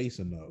safe space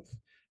enough.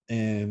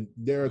 And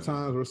there are Mm-hmm.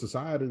 times where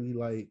society,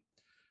 like,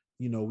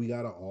 we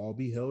got to all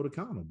be held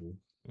accountable.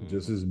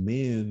 Just Mm-hmm. as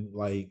men,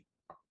 like,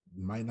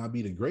 might not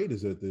be the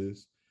greatest at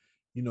this,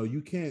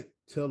 you can't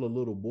tell a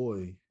little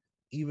boy,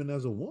 even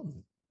as a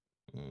woman,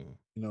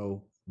 Mm-hmm.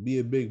 be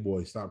a big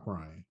boy, stop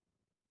crying.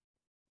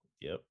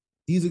 Yep.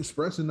 He's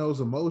expressing those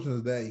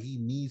emotions that he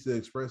needs to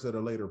express at a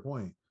later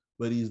point,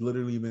 but he's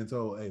literally been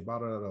told, hey,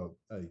 bottle that up.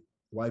 Hey,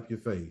 wipe your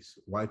face,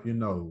 wipe your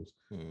nose,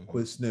 Mm-hmm.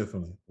 quit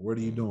sniffling. What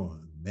are you Mm-hmm.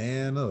 doing?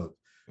 Man up,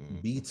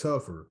 be Mm-hmm.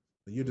 tougher.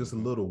 You're just a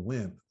Mm-hmm. little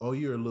wimp. Oh,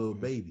 you're a little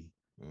Mm-hmm. baby.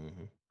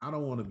 Mm-hmm. I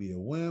don't want to be a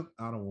wimp.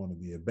 I don't want to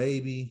be a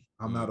baby.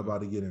 I'm not Mm-hmm.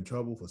 about to get in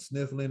trouble for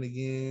sniffling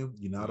again.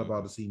 You're not about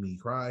Mm-hmm. to see me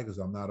cry because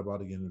I'm not about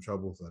to get in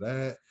trouble for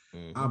that.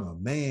 Mm-hmm. I'm a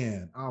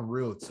man. I'm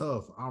real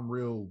tough. I'm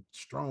real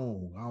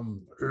strong.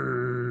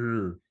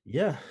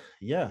 Yeah.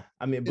 Yeah.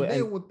 I mean, And but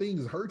and then when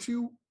things hurt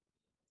you,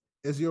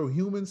 as your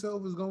human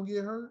self is gonna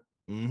get hurt,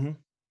 mm-hmm.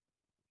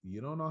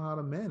 you don't know how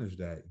to manage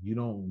that. You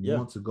don't Yeah.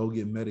 want to go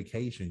get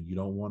medication. You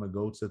don't want to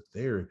go to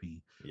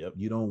therapy. Yep.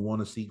 You don't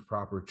want to seek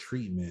proper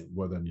treatment,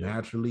 whether Yep.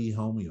 naturally,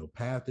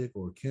 homeopathic,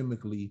 or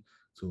chemically,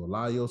 to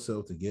allow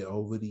yourself to get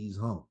over these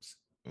humps.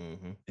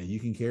 Mm-hmm. And you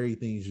can carry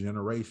things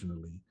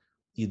generationally,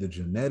 either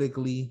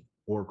genetically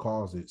or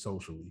cause it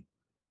socially.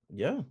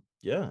 Yeah.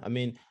 Yeah. I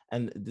mean,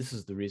 and this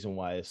is the reason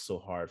why it's so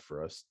hard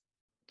for us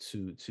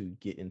to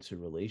get into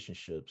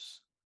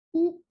relationships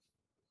Ooh,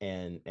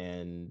 and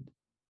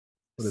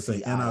what they say,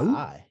 see eye to NIU.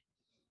 eye.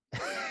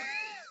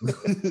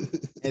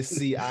 And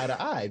see eye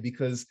to eye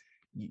because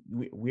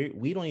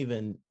we don't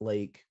even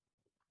like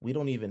we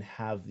don't even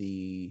have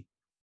the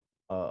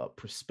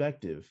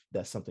perspective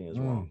that something is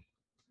wrong.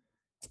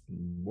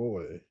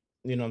 Boy.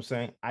 You know what I'm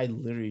saying? I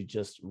literally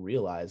just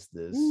realized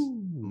this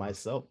Ooh.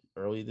 myself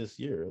early this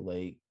year.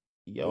 Like,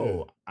 Yeah.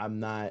 yo, I'm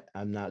not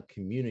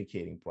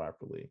communicating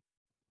properly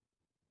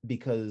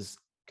because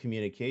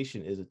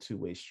communication is a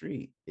two-way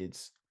street.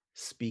 It's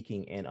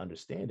speaking and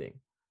understanding.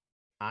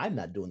 I'm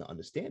not doing the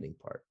understanding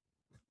part.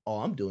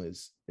 All I'm doing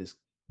is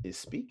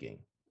speaking.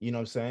 You know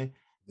what I'm saying?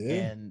 Yeah.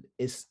 And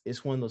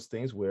it's one of those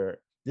things where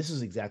this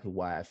is exactly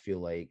why I feel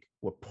like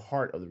we're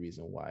part of the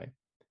reason why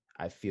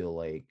I feel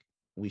like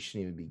we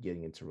shouldn't even be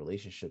getting into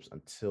relationships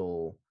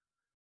until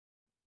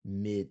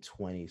mid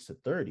 20s to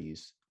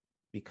 30s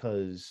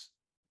because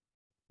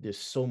there's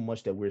so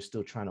much that we're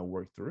still trying to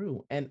work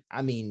through. And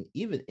I mean,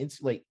 even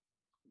it's like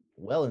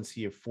well into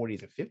your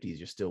 40s and 50s,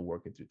 you're still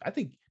working through. I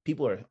think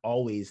people are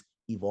always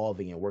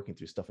evolving and working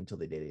through stuff until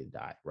the day they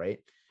die, right?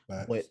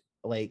 But Facts.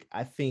 like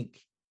I think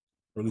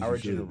Or at least you our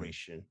should be.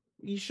 generation,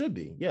 you should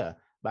be, yeah.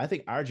 But I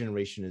think our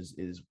generation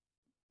is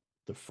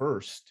the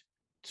first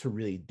to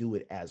really do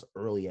it as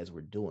early as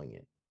we're doing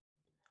it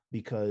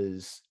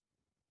because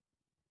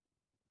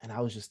and I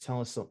was just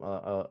telling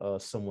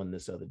someone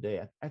this other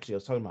day. Actually, I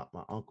was talking about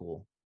my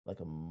uncle like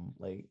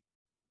like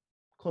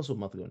close to a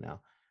month ago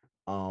now.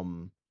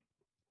 Um,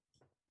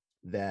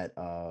 that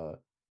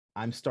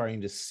I'm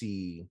starting to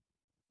see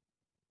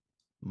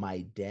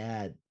my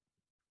dad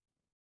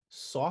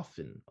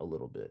soften a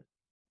little bit,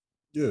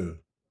 Yeah.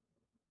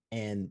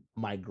 and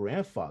my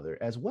grandfather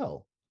as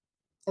well.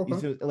 You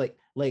Okay. see,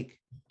 like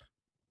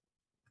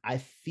I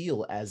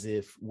feel as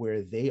if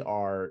where they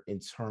are in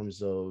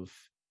terms of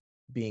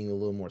being a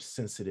little more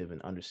sensitive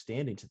and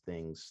understanding to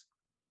things,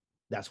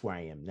 that's where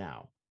I am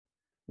now.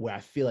 Where I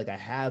feel like I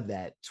have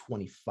that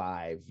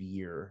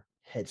 25-year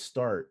head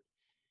start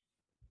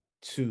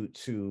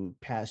to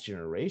past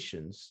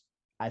generations.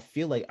 I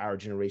feel like our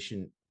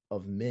generation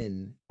of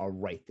men are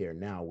right there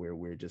now where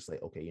we're just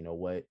like, okay, you know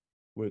what?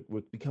 We're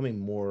becoming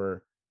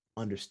more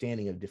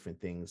understanding of different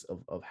things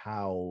of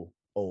how,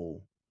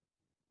 oh,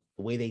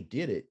 the way they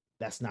did it,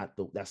 that's not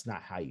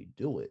how you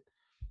do it.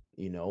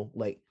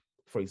 Like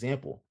for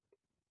example,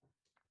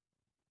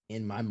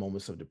 in my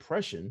moments of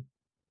depression,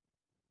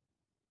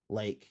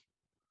 like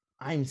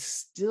I'm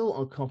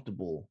still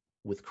uncomfortable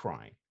with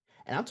crying.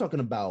 And I'm talking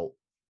about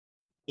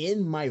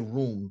in my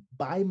room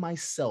by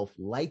myself,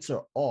 lights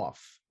are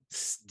off, Wow.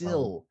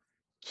 still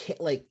can't,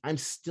 like I'm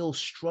still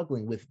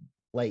struggling with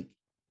like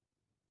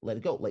let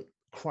it go, like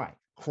cry.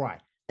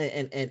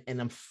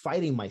 And I'm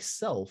fighting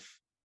myself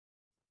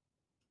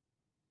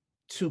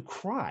to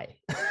cry.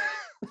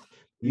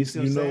 You see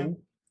what You I'm saying? know,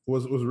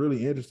 what's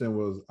really interesting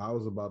was I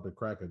was about to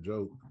crack a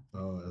joke,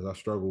 as I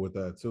struggle with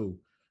that too.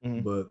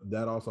 Mhm. But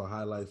that also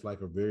highlights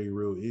like a very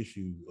real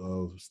issue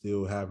of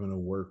still having to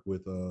work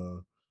with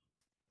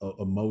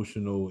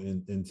emotional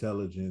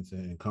intelligence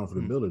and Mhm.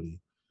 comfortability.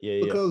 Yeah,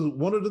 yeah. Because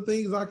one of the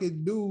things I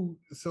could do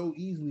so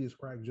easily is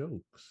crack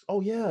jokes.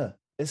 Oh yeah,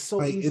 it's so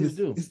Like easy to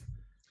do, it's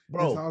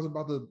bro. I was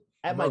about to,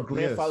 At my bro.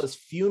 Yes, grandfather's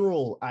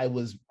funeral, I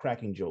was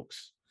cracking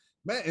jokes.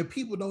 man, and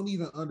people don't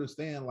even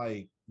understand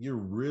like you're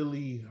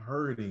really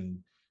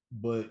hurting,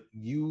 but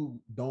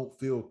you don't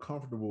feel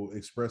comfortable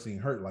expressing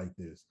hurt like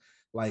this.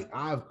 Like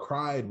I've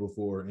cried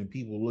before and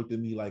people looked at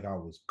me like I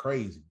was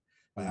crazy.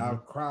 Like Mm-hmm.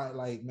 I've cried,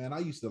 like, man, I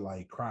used to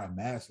like cry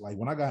mass, like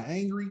when I got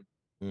angry,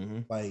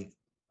 Mm-hmm. like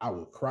I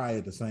would cry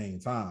at the same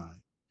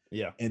time.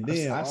 Yeah, And I've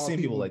then I've all seen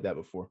people people, like that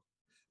before.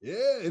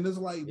 yeah, and it's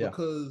like Yeah.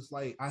 because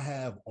like I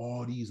have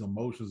all these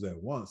emotions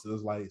at once.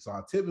 It's like so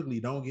I typically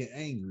don't get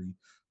angry,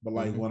 but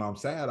like Mm-hmm. when I'm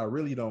sad, I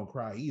really don't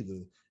cry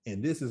either.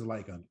 And this is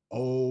like an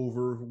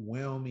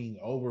overwhelming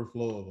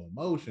overflow of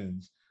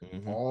emotions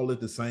Mm-hmm. all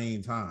at the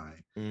same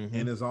time. Mm-hmm.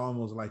 And it's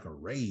almost like a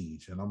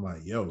rage. And I'm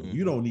like, yo, you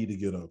Mm-hmm. don't need to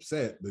get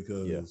upset Yeah.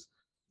 because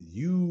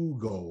you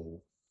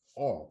go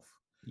off.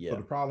 But Yeah.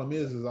 the problem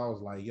is I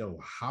was like, yo,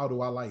 how do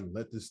I like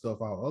let this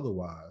stuff out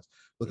otherwise?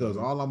 Because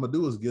Mm-hmm. all I'm gonna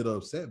do is get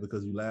upset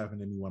because you laughing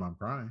at me when I'm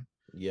crying.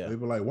 Yeah. They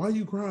be like, "Why are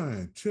you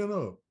crying? Chin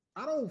up."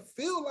 I don't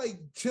feel like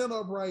chin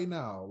up right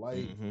now.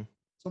 Like Mm-hmm.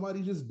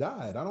 somebody just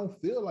died. I don't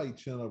feel like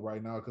chin up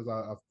right now because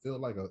I feel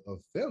like a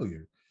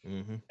failure.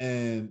 Mm-hmm.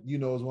 And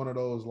it's one of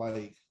those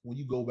like when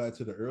you go back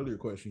to the earlier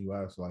question you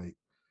asked, like,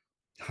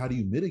 how do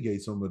you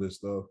mitigate some of this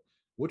stuff?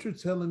 What you're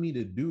telling me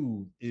to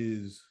do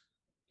is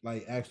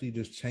like actually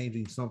just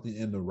changing something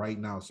in the right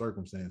now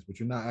circumstance, but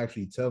you're not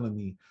actually telling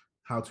me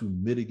how to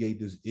mitigate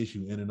this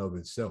issue in and of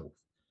itself.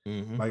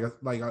 Mm-hmm.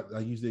 I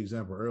used the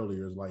example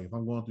earlier is like if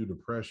I'm going through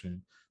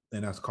depression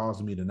and that's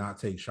causing me to not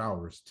take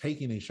showers,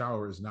 taking a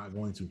shower is not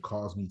going to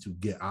cause me to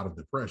get out of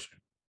depression.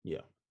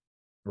 Yeah.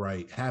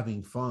 Right,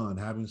 having fun,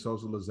 having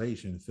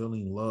socialization,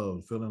 feeling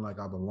loved, feeling like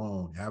I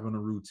belong, having a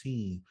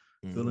routine,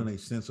 Mm-hmm. feeling a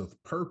sense of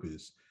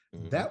purpose,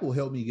 Mm-hmm. that will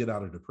help me get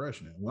out of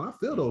depression. When I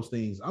feel those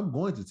things, I'm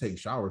going to take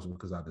showers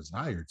because I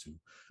desire to.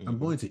 I'm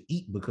Mm-hmm. going to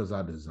eat because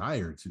I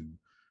desire to.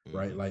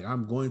 Right, Mm-hmm. like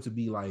I'm going to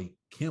be like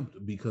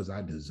kempt because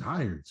I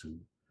desire to.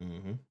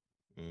 Mm-hmm.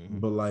 Mm-hmm.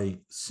 But like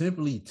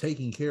simply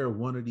taking care of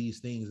one of these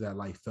things that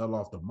like fell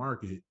off the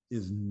market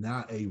is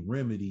not a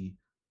remedy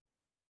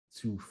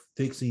to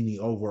fixing the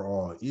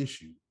overall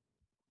issue.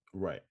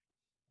 Right.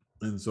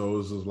 And so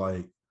it's just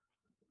like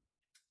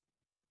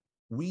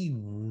we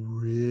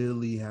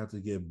really have to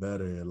get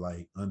better at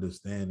like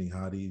understanding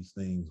how these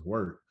things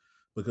work.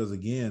 Because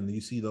again,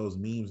 you see those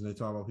memes and they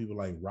talk about people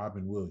like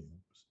Robin Williams.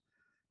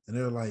 And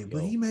they're like,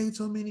 but he Yo. made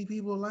so many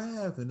people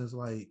laugh. And it's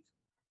like,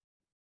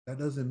 that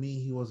doesn't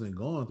mean he wasn't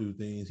going through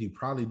things. He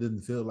probably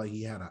didn't feel like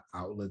he had an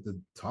outlet to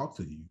talk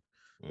to you.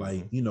 Mm-hmm.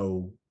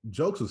 Like,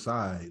 jokes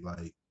aside,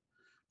 like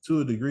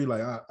to a degree,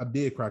 like I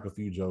did crack a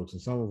few jokes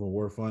and some of them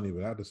were funny,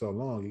 but after so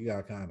long, it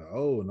got kind of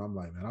old. And I'm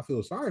like, man, I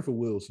feel sorry for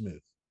Will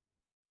Smith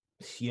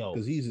Yo.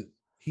 because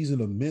he's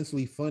an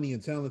immensely funny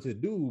and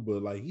talented dude,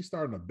 but like he's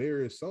starting to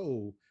bare his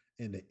soul,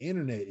 and the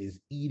internet is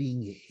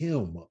eating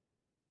him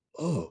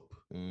up.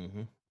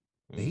 Mm-hmm.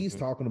 And he's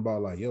Mm-hmm. talking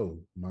about like, yo,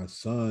 my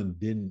son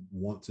didn't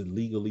want to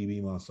legally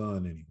be my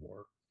son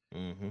anymore.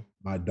 Mm-hmm.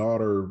 My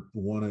daughter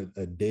wanted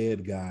a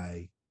dead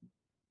guy,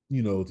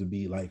 to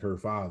be like her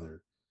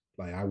father.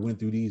 Like I went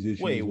through these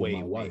Wait, issues with my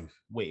wait, wait,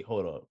 wife, wait.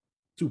 Hold up.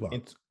 Tupac.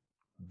 Int-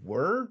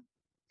 Word?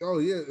 Oh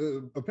yeah,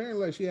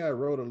 apparently like she had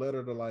wrote a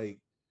letter to like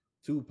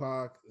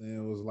Tupac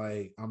and was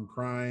like, "I'm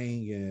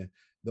crying, and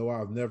though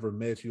I've never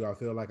met you, I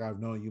feel like I've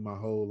known you my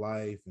whole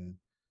life." And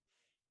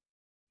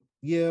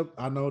yeah,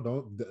 I know,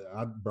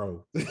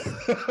 bro.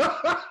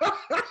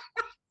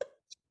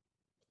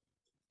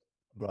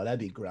 Bro, that'd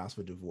be grounds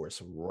for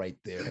divorce right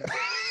there.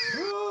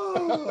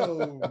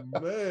 Oh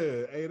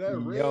man, hey, that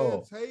red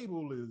Yo,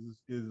 table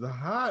is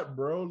hot,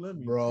 bro. Let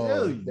me tell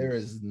bro, you. there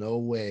is no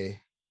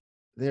way.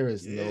 There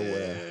is no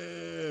way.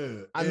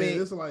 Yeah, I and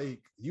mean, it's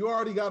like you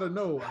already got to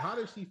know how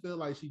does she feel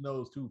like she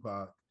knows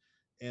Tupac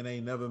and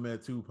ain't never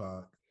met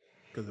Tupac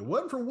because it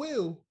wasn't from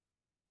Will.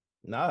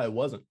 nah, it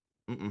wasn't.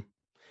 Mm-mm.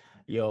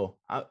 Yo,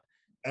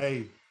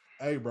 Hey,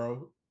 hey,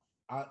 bro.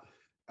 I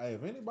hey,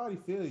 if anybody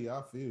feel you,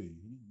 I feel you.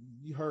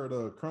 You heard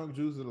Crunk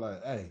Juicer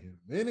like, hey,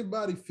 if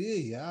anybody feel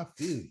you, I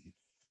feel you,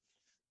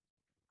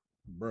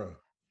 bro.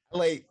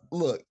 like,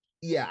 look,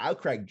 yeah, I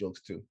crack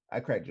jokes too. I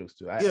crack jokes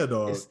too. Yeah,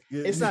 dog. It's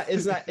Yeah, it's not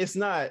it's not it's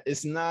not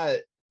it's not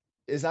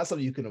it's not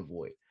something you can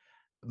avoid.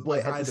 like But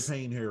at hide the this,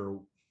 pain,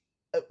 Harold.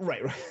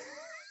 right,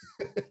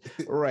 right,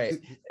 right.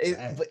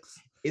 But Facts.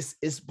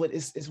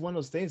 it's one of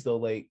those things though,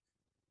 like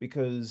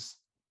because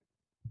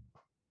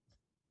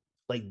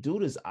like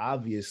dude is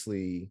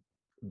obviously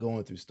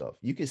going through stuff.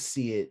 You could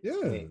see it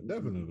Yeah,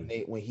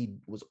 definitely. when he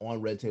was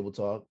on Red Table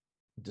Talk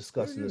Yeah,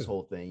 discussing this yeah.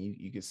 whole thing.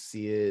 You could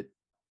see it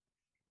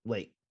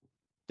like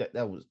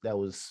that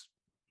was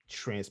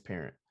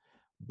transparent.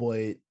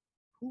 But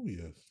Oh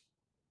yes.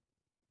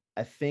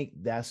 I think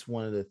that's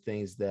one of the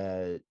things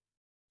that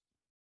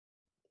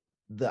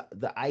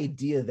the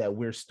idea that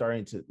we're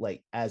starting to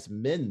like as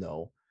men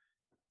though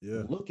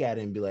Yeah. look at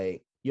it and be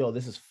like, yo,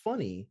 this is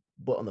funny.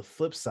 But on the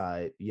flip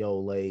side, yo,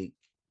 like,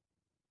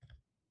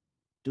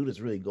 dude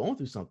is really going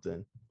through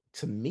something.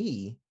 To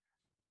me,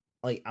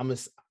 like,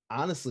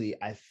 honestly,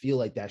 I feel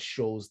like that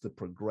shows the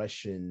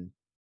progression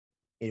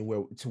in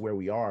where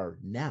we are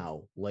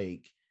now.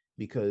 Like,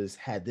 because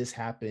had this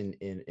happened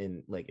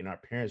in our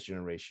parents'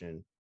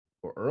 generation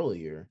or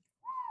earlier,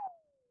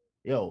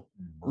 yo,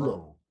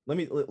 look,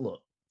 Bro.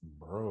 look.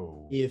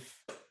 Bro. If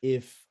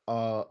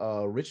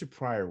Richard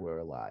Pryor were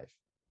alive,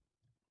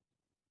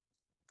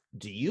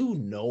 do you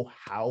know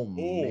how Oh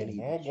many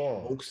my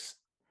God. jokes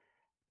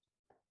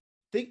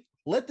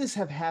let this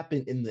have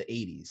happened in the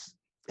 80s?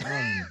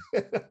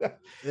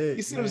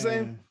 You see what I'm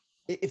saying? Man,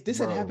 If this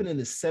had bro. happened in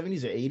the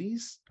 70s or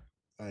 80s,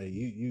 Hey,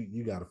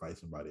 you gotta fight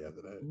somebody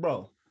after that.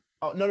 bro.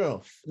 Oh,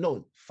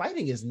 no.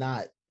 Fighting is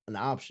not an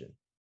option.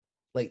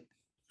 Like,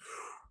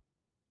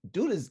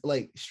 dude is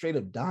like straight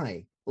up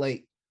dying.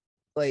 Like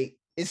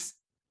it's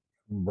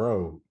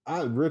Bro,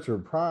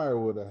 Richard Pryor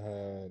would have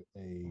had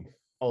a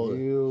oh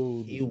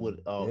field he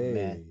would oh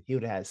man, day. he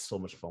would have had so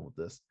much fun with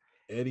this.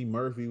 Eddie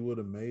Murphy would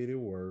have made it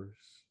worse.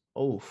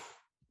 Oh,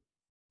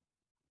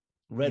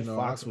 You Red know,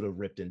 I Fox would have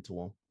ripped into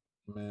him.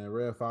 man,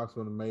 Red Fox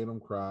would have made him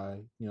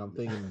cry. I'm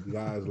thinking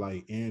guys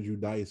like Andrew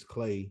Dice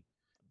Clay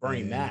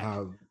Bernie and Mac.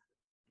 how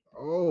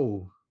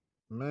oh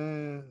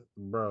man,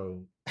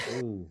 bro.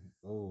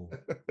 Oh.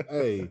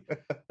 Hey,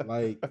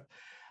 like,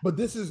 but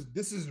this is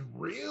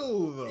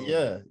real though.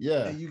 Yeah,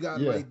 yeah, And you got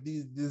yeah. like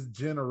this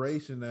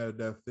generation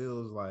that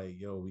feels like,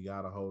 yo, we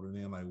gotta hold it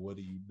in. Like, what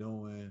are you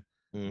doing?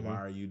 Why Mm-hmm.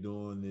 are you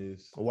doing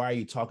this? Why are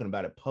you talking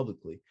about it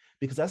publicly?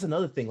 Because that's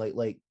another thing.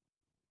 Like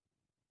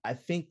I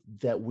think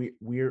that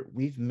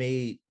we've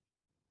made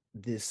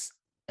this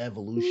Whew.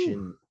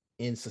 evolution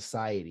in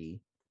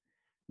society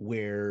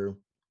where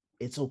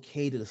it's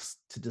okay to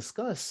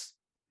discuss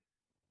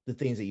the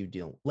things that you're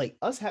dealing with. Like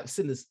us have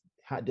sitting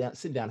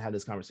down, have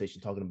this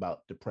conversation talking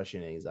about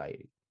depression and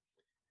anxiety.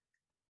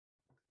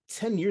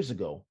 10 years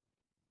ago,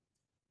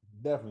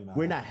 Definitely not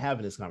we're not happening.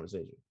 having this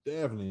conversation.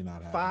 Definitely not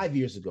happening. 5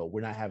 years ago,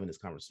 we're not having this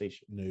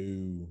conversation.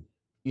 No.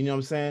 You know what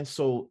I'm saying?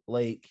 So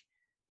like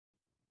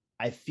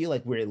I feel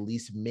like we're at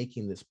least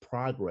making this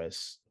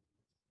progress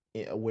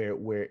where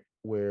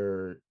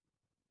we're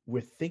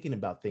thinking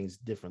about things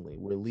differently.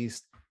 We're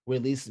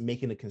at least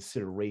making a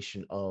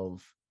consideration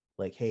of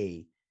like,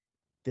 hey,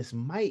 this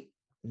might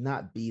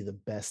not be the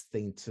best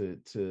thing to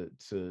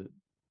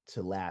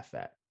laugh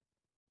at.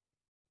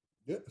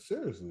 Yeah,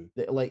 seriously.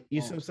 Like,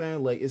 you see what Um, I'm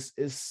saying? Like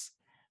it's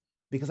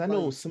because I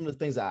know like, some of the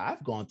things that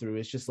I've gone through.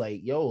 It's just like,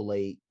 yo,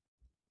 like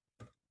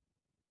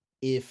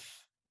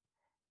if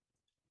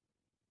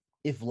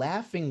if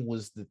laughing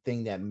was the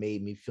thing that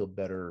made me feel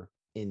better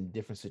in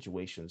different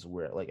situations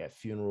where like at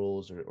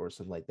funerals or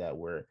something like that,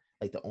 where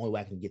like the only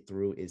way I can get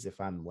through is if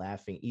I'm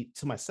laughing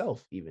to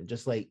myself, even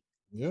just like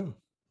yeah.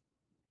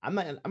 I'm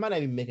not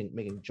even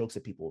making jokes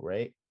at people,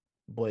 right?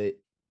 But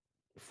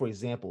for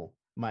example,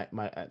 my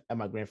at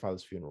my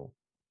grandfather's funeral,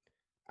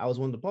 I was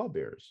one of the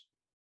pallbearers.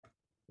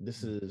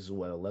 This is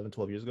what 11,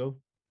 12 years ago.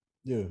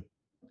 Yeah.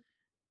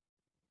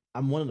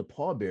 I'm one of the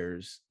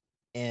pallbearers,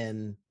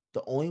 and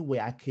the only way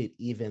I could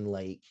even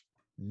like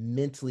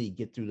mentally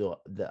get through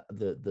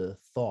the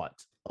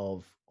thought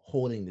of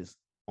holding this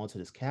onto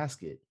this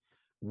casket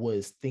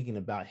was thinking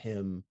about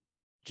him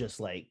just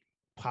like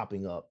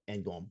popping up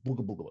and going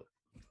booga booga.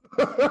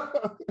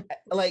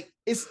 Like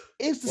it's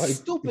the Like,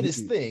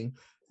 stupidest thing.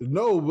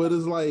 no, but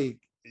it's like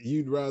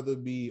you'd rather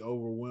be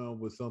overwhelmed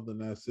with something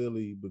that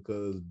silly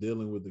because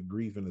dealing with the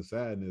grief and the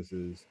sadness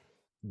is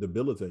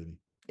debilitating.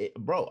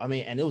 Bro, I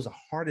mean, and it was the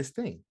hardest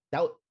thing.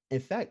 In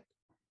fact,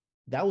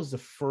 that was the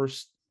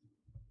first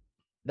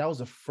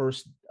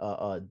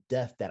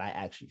death that I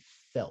actually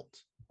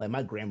felt. Like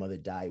my grandmother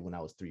died when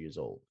I was 3 years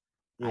old.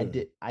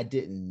 Yeah. I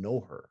didn't know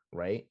her,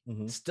 right?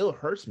 Mm-hmm. Still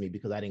hurts me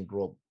because I didn't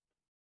grow up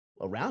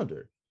around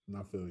her.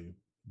 I feel you.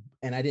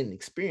 And I didn't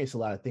experience a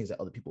lot of things that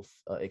other people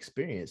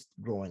experienced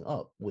growing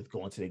up with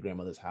going to their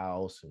grandmother's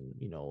house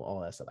and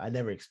all that stuff. I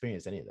never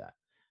experienced any of that.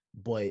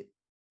 But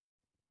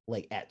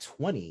like at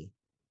 20,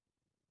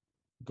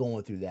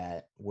 going through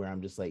that, where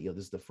I'm just like, yo,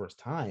 this is the first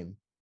time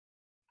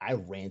I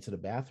ran to the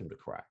bathroom to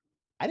cry.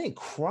 I didn't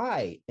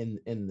cry in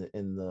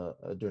the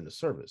during the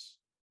service.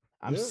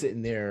 I'm Yeah.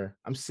 sitting there.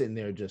 I'm sitting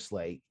there just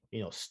like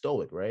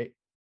stoic, right?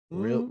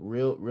 Real,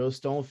 Mm-hmm. real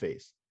stone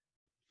face.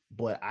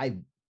 But I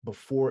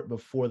before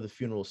the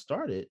funeral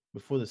started,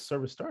 before the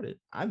service started,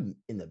 I'm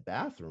in the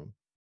bathroom,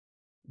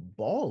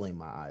 bawling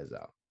my eyes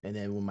out. And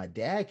then when my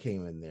dad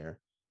came in there,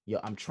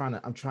 I'm trying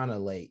to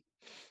like,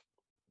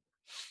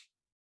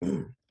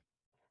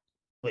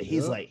 but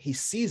he's Yeah. like, he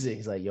sees it.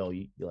 He's like, yo,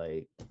 you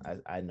like,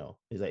 I know.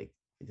 He's like,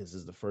 this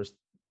is the first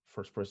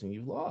person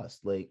you've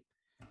lost. Like,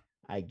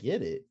 I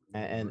get it.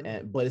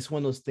 And but it's one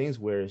of those things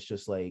where it's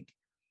just like,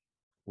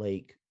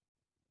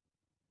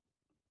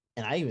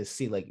 and I even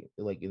see like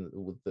in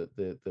with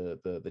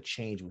the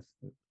change with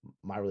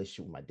my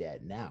relationship with my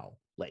dad now.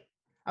 Like,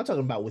 I'm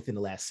talking about within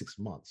the last 6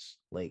 months.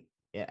 Like,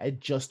 I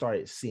just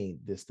started seeing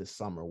this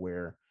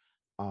summer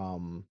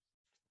um,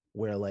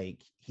 where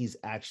like he's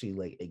actually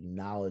like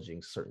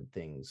acknowledging certain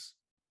things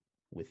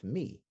with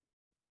me,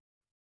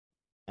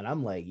 and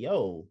I'm like,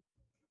 yo,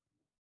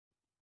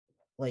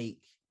 like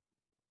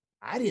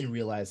I didn't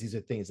realize these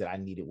are things that I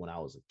needed when I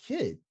was a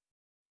kid.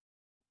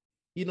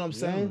 You know what I'm Yeah,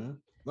 saying? man.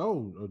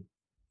 No,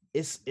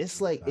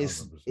 It's like 1000% I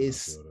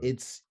feel that.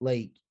 it's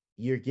like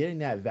you're getting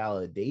that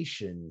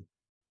validation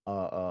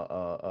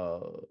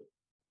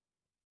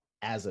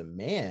as a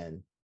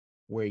man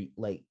where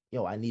like,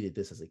 yo, I needed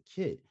this as a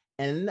kid.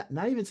 And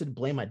not even to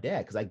blame my dad,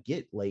 because I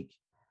get like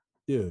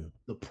Yeah.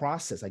 the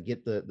process. I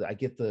get I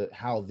get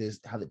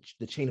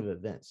the chain of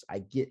events. I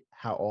get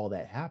how all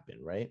that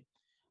happened, right?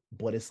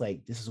 But it's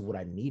like this is what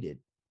I needed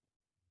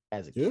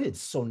as a Yeah. kid.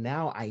 So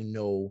now I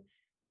know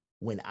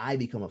when I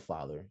become a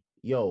father,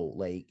 yo,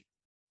 like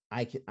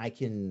I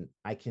can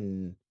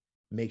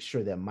make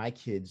sure that my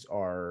kids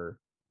are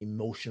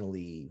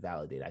emotionally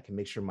validated. I can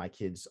make sure my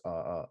kids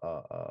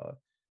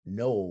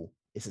know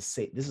this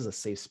is a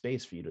safe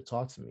space for you to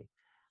talk to me.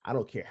 I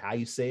don't care how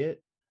you say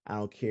it. I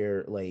don't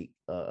care like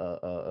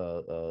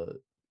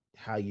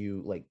how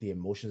you like the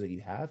emotions that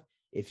you have.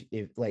 If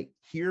like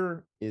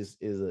here is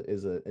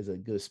a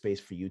good space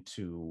for you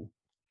to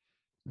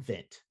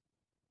vent,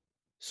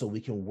 so we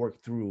can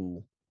work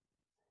through,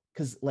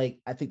 because like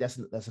I think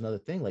that's another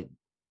thing. Like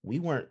we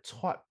weren't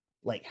taught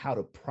like how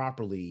to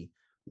properly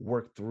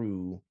work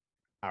through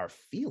our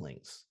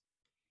feelings,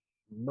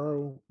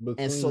 Bro,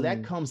 and so that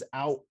between comes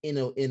out in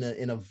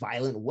a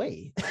violent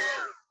way.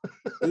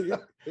 it,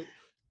 it,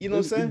 You know what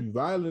I'm it saying? be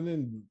violent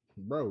and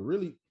bro,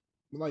 really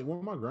like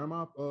when my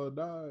grandma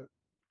died,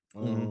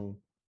 Mm-hmm. um,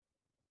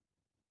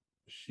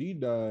 she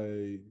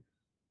died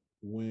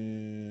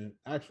when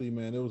actually,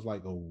 man, it was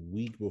like a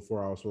week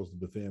before I was supposed to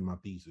defend my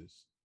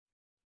thesis.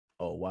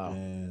 Oh wow.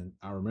 And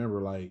I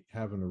remember like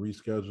having to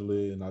reschedule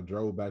it, and I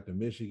drove back to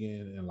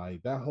Michigan, and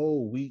like that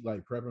whole week,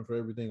 like prepping for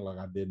everything, like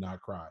I did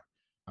not cry.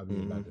 I made it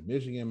Mm-hmm. back to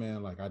Michigan,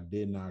 man, like I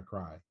did not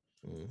cry.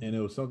 Mm-hmm. And it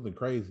was something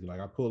crazy. Like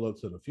I pull up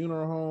to the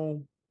funeral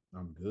home,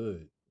 I'm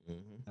good.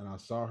 Mm-hmm. And I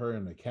saw her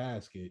in the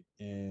casket,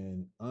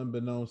 and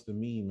unbeknownst to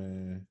me,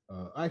 man,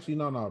 actually,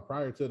 no,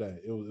 prior to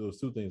that, it was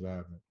two things that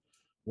happened.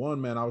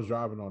 One, man, I was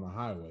driving on the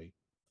highway,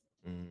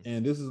 Mm-hmm.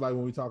 and this is like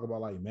when we talk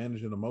about like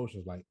managing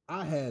emotions. Like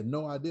I had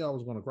no idea I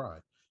was gonna cry.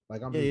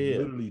 Like I'm Yeah, just yeah, yeah.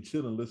 literally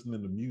chilling,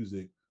 listening to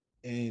music,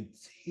 and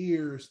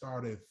tears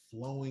started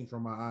flowing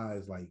from my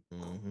eyes like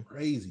Mm-hmm.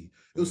 crazy.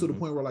 It was to the Mm-hmm.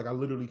 point where like I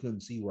literally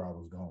couldn't see where I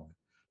was going,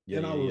 Yeah,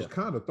 and I yeah, was yeah.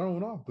 kind of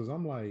thrown off because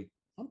I'm like,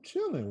 I'm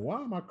chilling.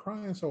 Why am I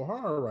crying so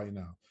hard right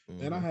now?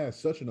 And I Mm-hmm. had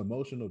such an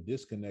emotional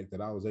disconnect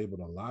that I was able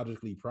to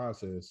logically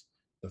process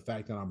the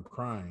fact that I'm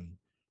crying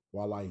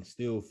while like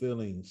still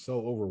feeling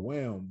so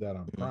overwhelmed that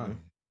I'm Mm-hmm. crying.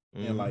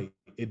 And Mm-hmm. like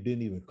it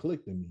didn't even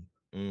click to me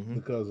Mm-hmm.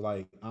 because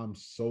like I'm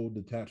so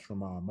detached from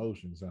my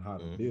emotions and how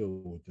to Mm-hmm. deal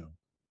with them.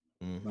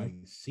 Mm-hmm. Like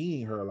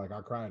seeing her, like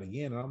I cried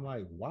again, and I'm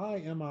like, why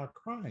am I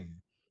crying?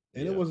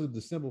 And it Yeah. wasn't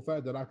the simple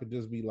fact that I could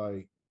just be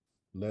like,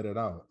 let it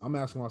out. I'm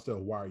asking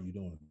myself, why are you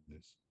doing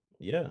this?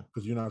 Yeah.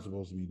 Because you're not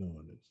supposed to be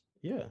doing this.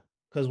 Yeah.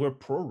 Because we're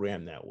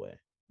programmed that way.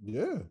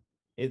 Yeah.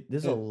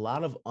 There's a And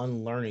lot of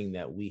unlearning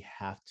that we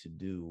have to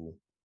do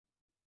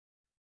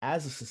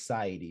as a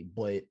society,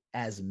 but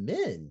as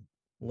men,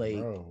 like,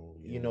 bro.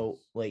 you know,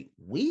 Yes, like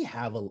we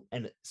have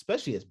and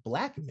especially as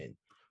black men,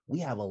 we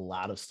have a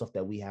lot of stuff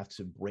that we have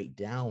to break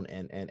down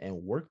and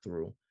work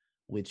through,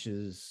 which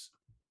is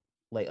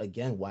like,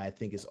 again, why I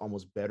think it's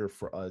almost better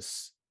for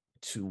us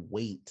to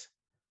wait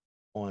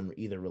on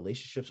either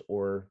relationships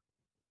or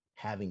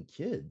having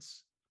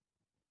kids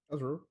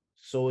that's real.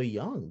 so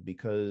young,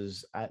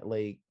 because I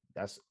like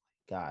that's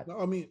God. No,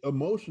 I mean,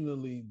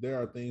 emotionally,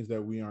 there are things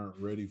that we aren't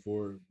ready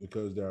for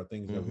because there are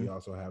things that we Mm-hmm.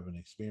 also haven't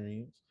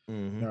experienced.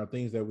 Mm-hmm. There are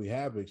things that we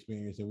have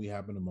experienced and we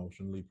haven't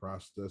emotionally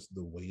processed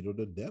the weight or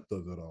the depth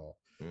of it all.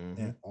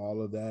 Mm-hmm. And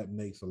all of that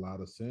makes a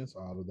lot of sense.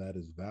 All of that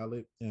is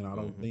valid. And I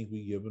don't Mm-hmm. think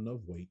we give enough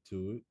weight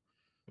to it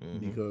Mm-hmm.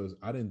 because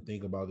I didn't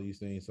think about these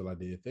things till I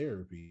did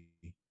therapy.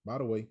 By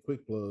the way,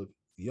 quick plug,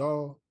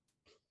 y'all,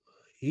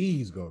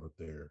 please go to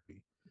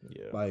therapy.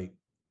 Yeah. Like,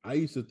 I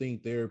used to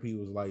think therapy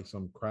was like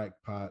some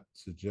crackpot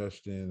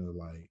suggestion of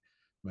like,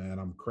 man,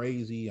 I'm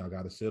crazy. I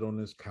got to sit on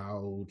this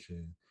couch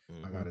and I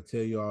Mm-hmm. got to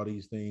tell you all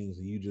these things,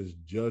 and you just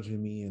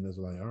judging me. And it's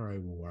like, all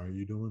right, well, why are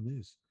you doing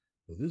this?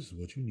 Well, this is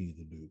what you need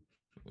to do.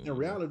 And Mm-hmm.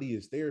 reality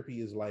is, therapy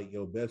is like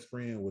your best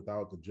friend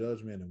without the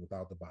judgment and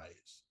without the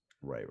bias.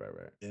 Right, right,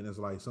 right. And it's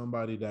like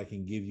somebody that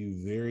can give you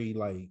very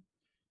like,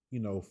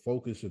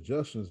 focus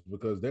adjustments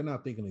because they're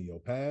not thinking of your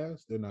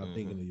past, they're not Mm-hmm.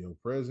 thinking of your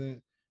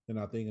present, they're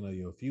not thinking of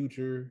your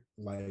future.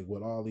 Like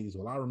with all these,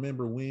 well, I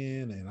remember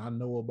when and I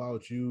know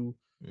about you.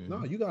 No,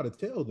 Mm-hmm. you got to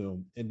tell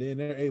them, and then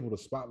they're able to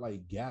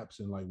spotlight gaps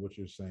in like what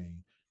you're saying.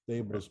 They're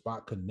able to Right.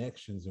 spot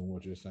connections in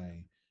what you're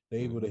saying. They're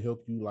able Mm-hmm. to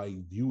help you like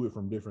view it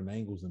from different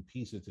angles and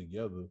piece it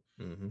together.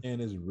 Mm-hmm.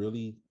 And it's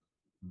really,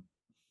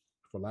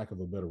 for lack of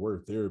a better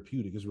word,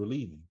 therapeutic. It's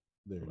relieving.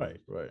 There it Right,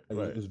 is. right,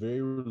 Like right. it's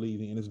very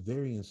relieving and it's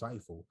very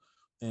insightful.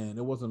 And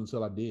it wasn't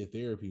until I did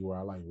therapy where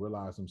I like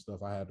realized some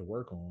stuff I had to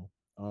work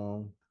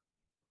on.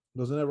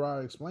 Because whenever I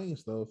explained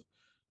stuff,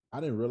 I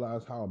didn't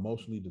realize how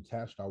emotionally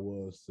detached I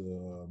was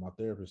to my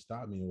therapist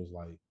stopped me and was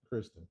like,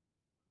 Kristen,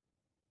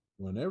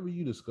 whenever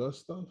you discuss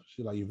stuff,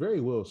 she like, you're very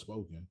well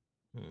spoken,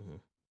 Mm-hmm.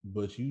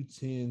 but you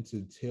tend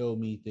to tell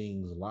me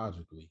things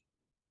logically.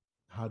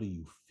 How do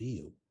you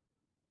feel?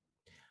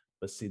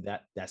 But see,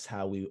 that's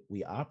how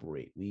we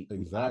operate. We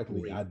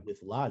Exactly. operate with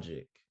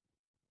logic.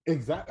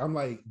 Exactly. I'm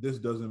like, this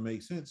doesn't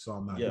make sense, so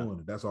I'm not Yeah. doing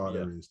it. That's all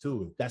Yeah. there is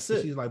to it. That's And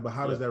it. she's like, but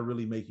how does Yeah. that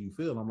really make you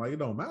feel? I'm like, it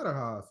don't matter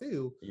how I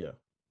feel. Yeah.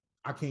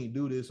 I can't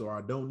do this, or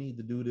I don't need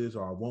to do this,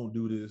 or I won't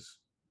do this.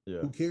 Yeah.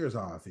 Who cares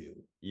how I feel?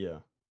 Yeah.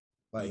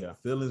 Like Yeah.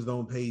 feelings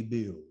don't pay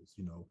bills,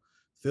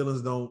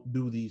 Feelings don't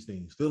do these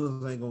things.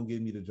 Feelings ain't gonna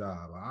get me the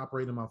job. I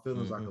operate in my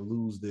feelings. I Mm-hmm. could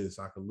lose this.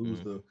 I could lose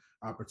Mm-hmm. the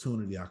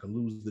opportunity. I could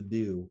lose the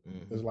deal.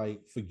 Mm-hmm. It's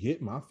like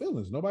forget my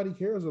feelings. Nobody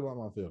cares about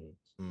my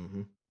feelings.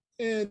 Mm-hmm.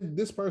 And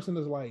this person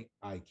is like,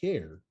 I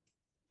care.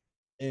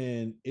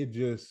 And it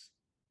just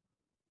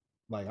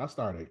like I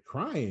started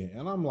crying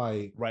and I'm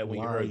like, Right when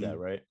why you are heard that,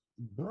 you, right?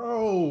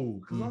 bro?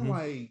 Because I'm Mm-hmm.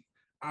 like,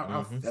 I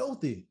Mm-hmm.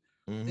 felt it.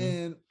 Mm-hmm.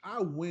 And I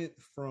went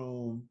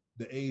from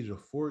the age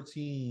of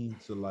 14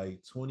 to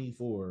like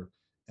 24,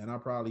 and I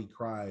probably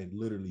cried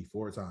literally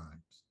 4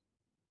 times.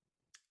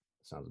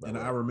 Sounds about And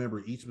I right.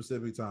 remember each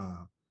specific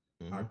time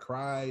I Mm-hmm.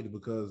 cried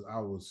because I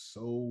was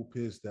so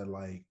pissed that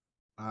like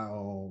I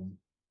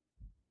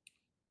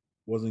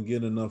wasn't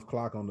getting enough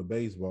clock on the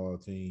baseball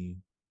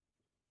team.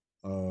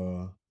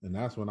 And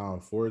that's when I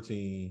was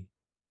 14.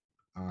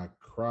 I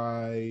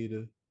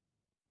cried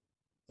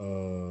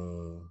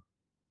uh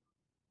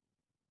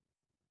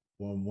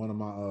when one of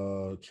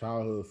my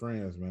childhood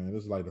friends, man,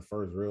 this is like the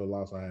first real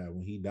loss I had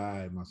when he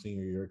died my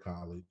senior year of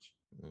college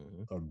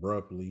Mm-hmm.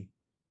 abruptly.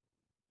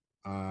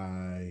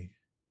 I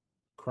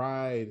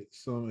cried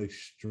some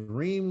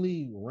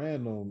extremely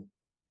random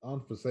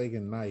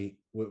unforsaken night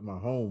with my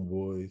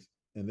homeboys.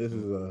 And this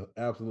is a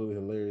absolutely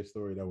hilarious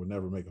story that would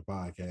never make a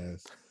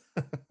podcast.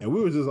 And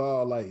we was just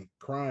all like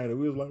crying, and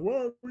we was like,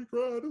 "Why are we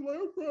crying?" It was like,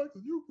 "I'm crying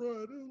because you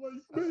cried." It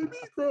was like, "You made me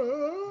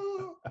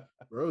cry."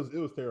 Bro, it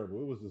was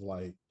terrible. It was just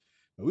like,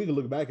 and we can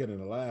look back at it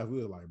and laugh. We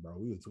was like, "Bro,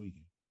 we were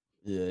tweaking."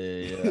 Yeah,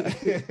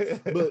 yeah,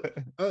 But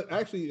yeah.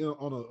 actually,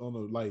 on a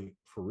like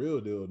for real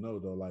deal, no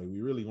though, like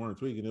we really weren't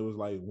tweaking. It was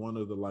like one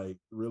of the like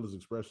realest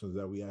expressions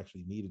that we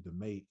actually needed to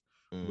make.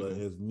 But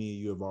Mm-hmm. as me and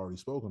you have already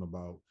spoken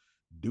about,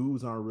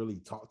 dudes aren't really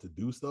taught to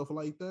do stuff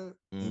like that,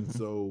 and Mm-hmm.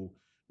 so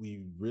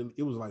we really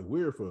it was like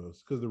weird for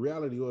us because the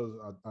reality was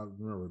I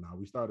remember now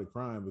we started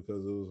crying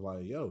because it was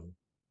like, yo,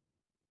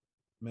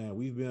 man,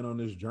 we've been on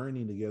this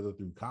journey together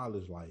through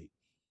college, like,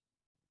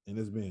 and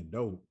it's been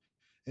dope.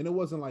 And it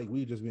wasn't like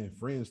we just been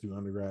friends through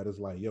undergrad. It's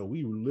like, yo,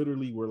 we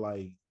literally were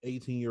like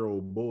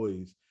 18-year-old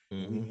boys,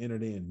 and Mm-hmm. we've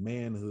entered in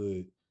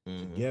manhood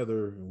Mm-hmm.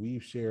 together, and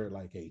we've shared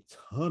like a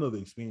ton of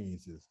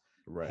experiences,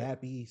 Right.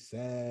 happy,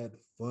 sad,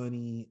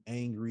 funny,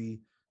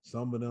 angry,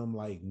 some of them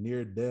like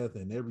near death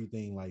and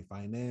everything, like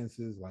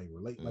finances, like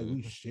relate, like we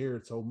Mm-hmm.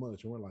 shared so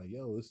much, and we're like,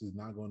 yo, this is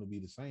not going to be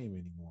the same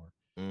anymore.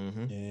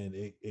 Mm-hmm. And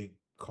it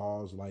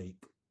caused like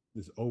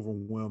this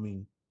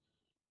overwhelming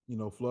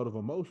flood of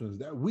emotions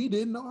that we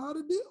didn't know how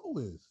to deal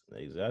with.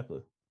 Exactly.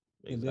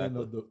 And then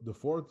Exactly. the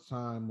fourth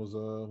time was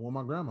when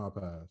my grandma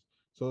passed.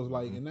 So it's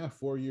like Hmm. in that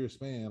 4 year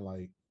span,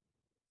 like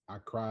I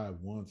cried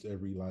once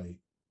every like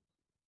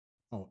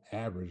on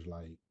average,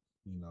 like,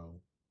 you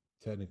know,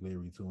 technically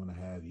every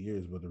 2.5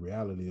 years, but the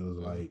reality was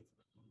Hmm. like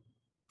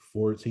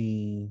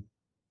 14,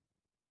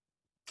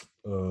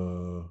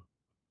 uh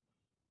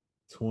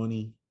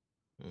 20,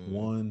 Hmm.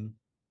 1,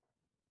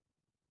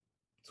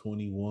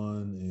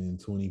 21, and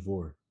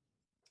 24.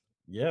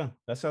 Yeah,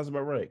 that sounds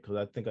about right. Because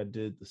I think I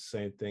did the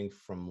same thing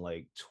from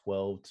like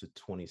 12 to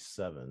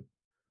 27,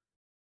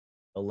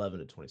 11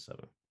 to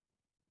 27.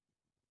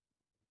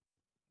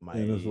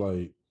 And it's My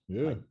like,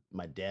 yeah,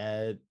 my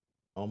dad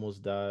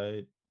almost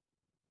died.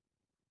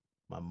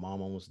 My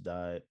mom almost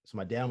died. So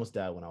my dad almost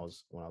died when I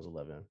was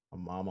 11. My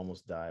mom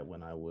almost died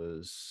when I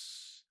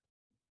was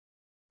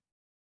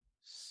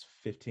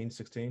 15,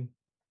 16.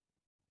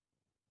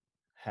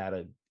 Had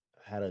a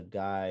had a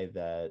guy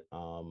that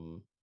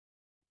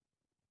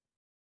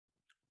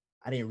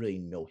I didn't really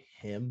know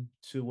him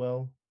too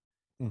well,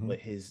 hmm, but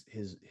his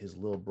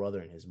little brother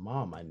and his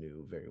mom I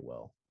knew very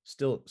well.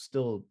 Still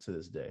to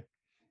this day,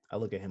 I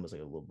look at him as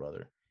like a little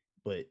brother.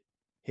 But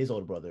his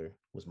older brother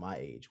was my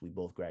age. We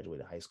both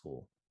graduated high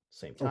school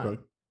same okay, time.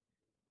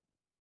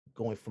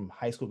 Going from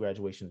high school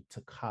graduation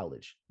to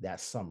college that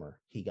summer,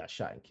 he got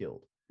shot and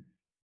killed.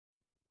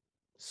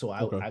 So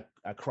okay,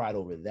 I cried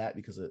over that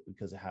because of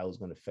how it was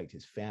going to affect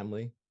his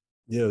family,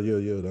 yeah, yeah,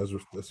 yeah. That's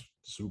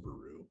super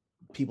real.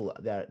 people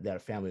that are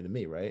family to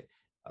me, right?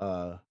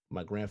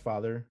 My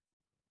grandfather,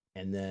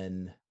 and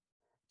then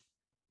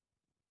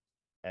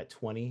at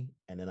 20,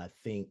 and then I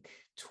think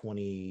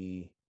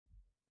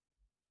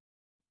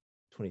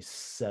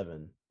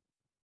 2027,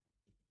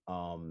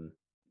 um,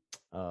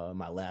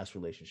 my last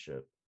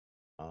relationship,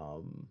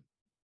 um,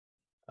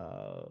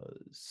 uh,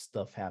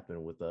 stuff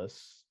happened with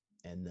us,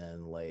 and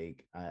then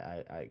like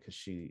because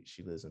she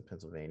lives in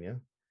Pennsylvania,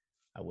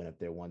 I went up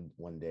there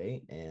one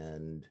day,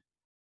 and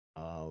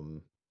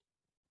um,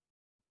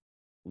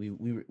 we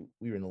were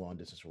in a long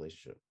distance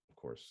relationship, of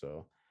course.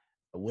 So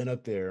I went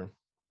up there,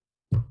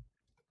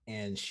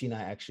 and she and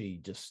I actually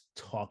just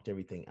talked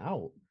everything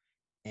out.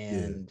 Yeah,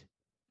 And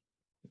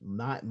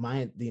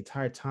my the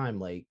entire time,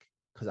 like,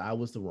 because I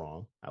was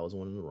one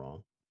in the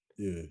wrong,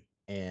 yeah.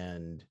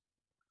 and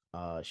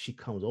she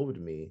comes over to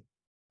me,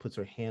 puts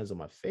her hands on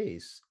my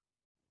face,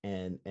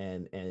 and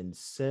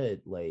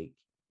said like,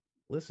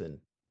 "Listen,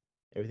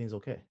 everything's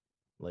okay.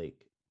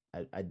 Like,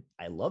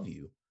 I love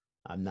you.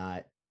 I'm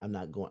not I'm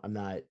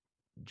not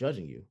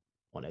judging you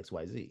on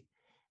XYZ."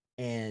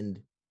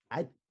 And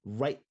I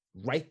right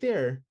right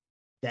there,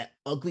 that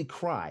ugly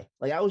cry.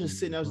 Like, I was just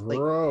sitting, I was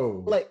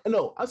Bro. like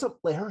no, I was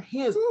like her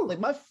hands, Whew. like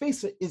my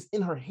face is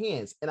in her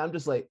hands, and I'm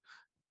just like,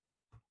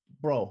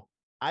 bro,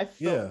 I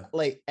felt Yeah,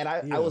 like, and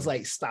I was yeah.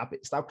 like, stop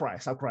it, stop crying,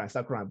 stop crying,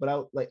 stop crying. But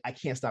I like I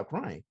can't stop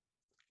crying.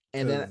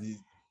 And then Because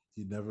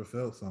you never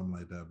felt something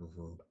like that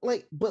before.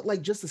 but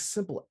like just a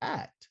simple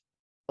act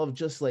of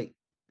just like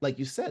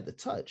you said, the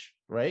touch,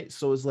 right?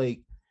 So it's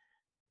like,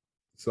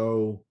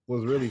 So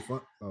what's really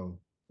fun? Oh,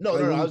 like no,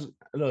 I when was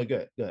no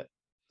good, good.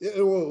 yeah,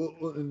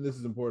 and this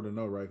is important to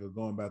know, right? Because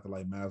going back to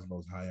like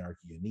Maslow's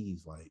hierarchy of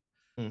needs, like,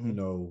 Mm-hmm,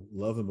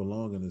 love and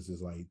belonging is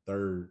like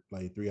third,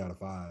 like 3 out of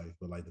 5,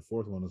 but like the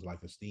fourth one is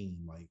like esteem,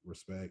 like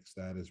respect,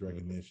 status, mm-hmm,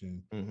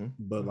 recognition. mm-hmm,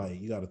 But mm-hmm,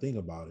 like you got to think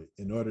about it.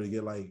 In order to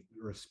get like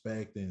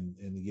respect and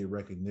to get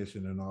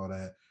recognition and all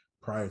that,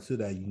 prior to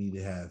that, you need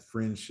to have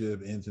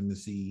friendship,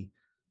 intimacy,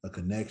 a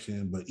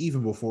connection. But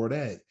even before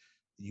that,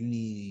 you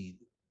need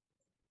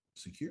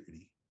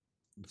security,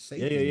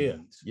 yeah, safety yeah, yeah,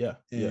 needs, yeah,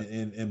 yeah,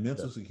 and yeah,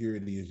 mental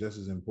security is just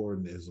as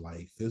important as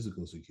like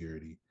physical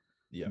security,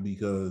 yeah.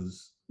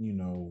 because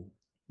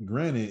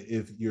granted,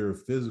 if your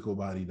physical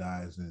body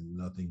dies, then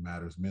nothing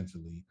matters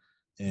mentally,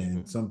 Mm-hmm,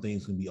 and some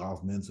things can be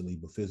off mentally,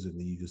 but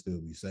physically you can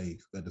still be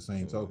safe. At the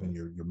same mm-hmm, token,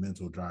 your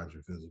mental drives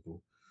your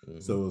physical. mm-hmm,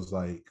 So it's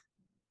like,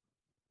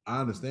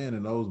 I understand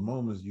in those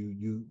moments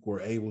you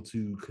were able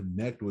to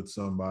connect with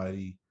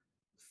somebody,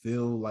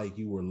 feel like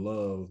you were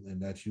loved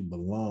and that you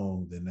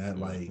belonged, and that mm-hmm,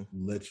 like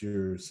let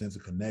your sense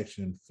of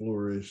connection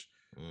flourish,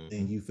 mm-hmm,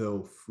 and you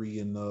felt free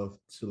enough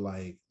to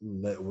like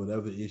let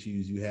whatever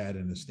issues you had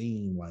in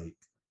esteem like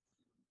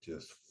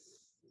just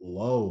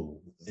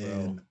flow. bro.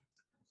 And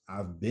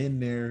I've been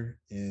there,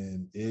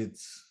 and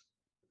it's,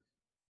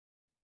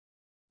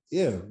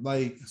 yeah,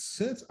 like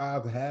since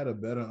I've had a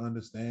better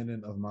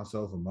understanding of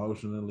myself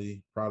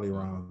emotionally, probably Mm-hmm.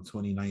 around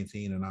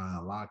 2019, and I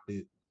unlocked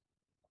it,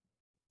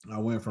 I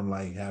went from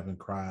like having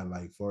cried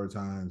like 4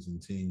 times in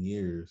 10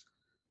 years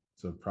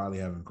to probably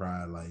having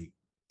cried like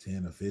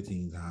 10 or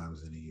 15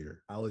 times in a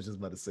year. I was just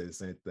about to say the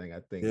same thing. I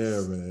think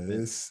Yeah,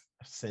 man.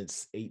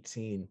 since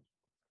 18,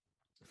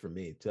 for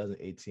me,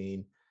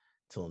 2018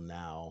 till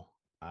now,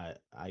 I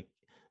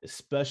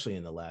especially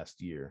in the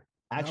last year.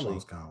 I Actually,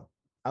 lost count.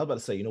 I was about to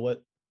say, you know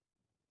what?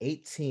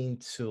 18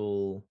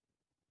 till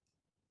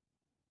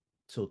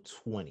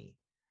 20,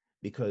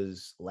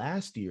 because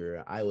last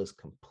year I was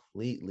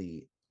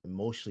completely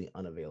emotionally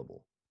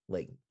unavailable.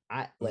 Like,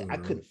 Oh,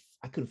 really?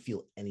 I couldn't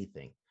feel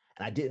anything,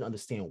 and I didn't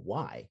understand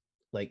why.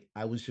 Like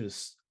I was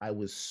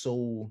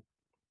so,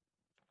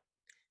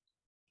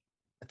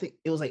 I think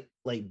it was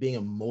like being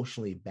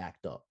emotionally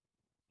backed up.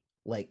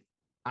 Like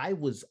I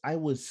was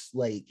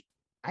like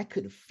I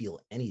couldn't feel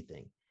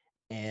anything.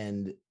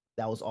 And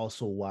that was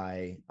also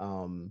why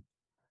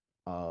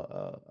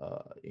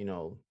you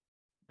know,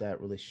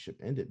 that relationship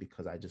ended,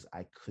 because I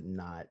could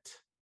not,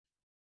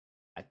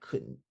 I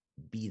couldn't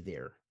be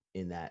there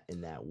in that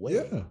way.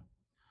 Yeah.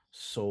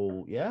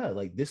 So yeah,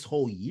 like this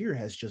whole year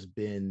has just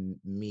been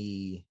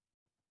me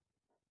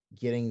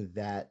getting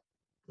that,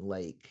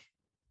 like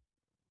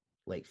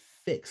like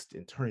fixed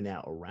and turning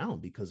that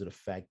around, because of the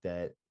fact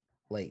that,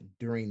 like,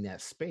 during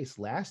that space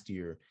last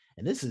year,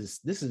 and this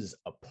is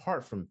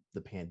apart from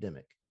the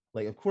pandemic.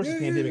 Like, of course the Yeah,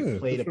 pandemic for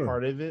played a sure.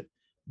 part of it,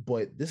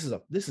 but this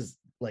is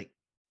like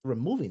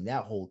removing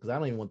that whole, because I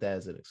don't even want that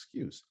as an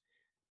excuse.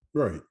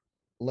 Right.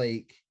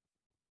 Like,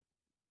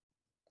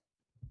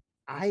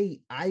 I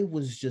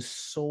was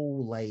just so,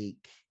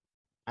 like,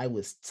 I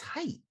was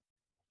tight.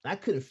 I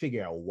couldn't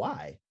figure out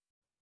why.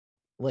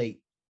 Like,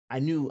 I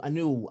knew I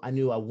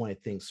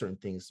wanted things, certain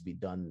things to be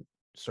done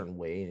a certain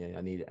way, and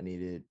I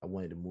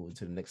wanted to move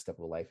into the next step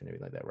of life and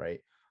everything like that, right?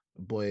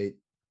 But,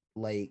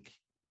 like,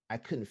 I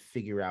couldn't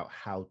figure out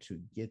how to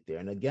get there.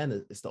 And again,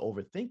 it's the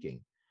overthinking,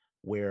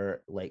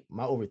 where, like,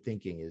 my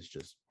overthinking is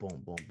just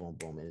boom, boom, boom,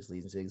 boom, and it's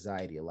leading to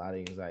anxiety, a lot of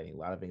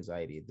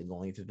anxiety, then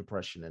going into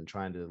depression and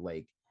trying to,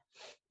 like,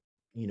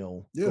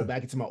 go Yeah.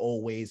 back into my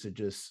old ways to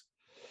just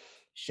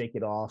shake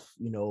it off,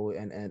 and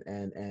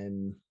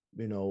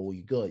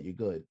you're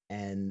good.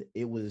 And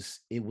it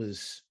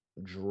was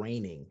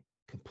draining,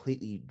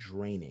 completely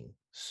draining.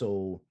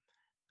 So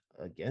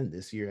again,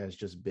 this year has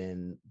just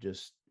been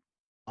just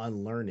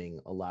unlearning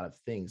a lot of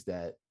things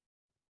that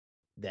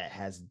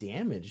has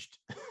damaged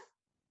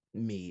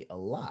me a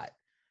lot,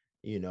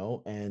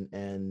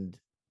 and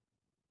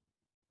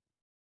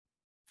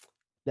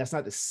that's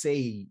not to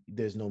say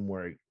there's no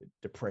more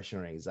depression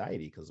or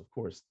anxiety, because of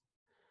course,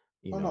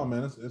 you Oh no, know,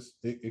 man,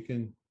 it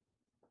can,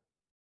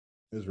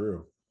 it's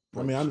real. I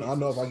but mean, I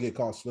know if I Jesus. get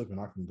caught slipping,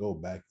 I can go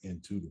back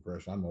into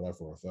depression. I know that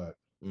for a fact.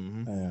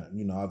 Mm-hmm.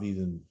 And I've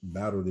even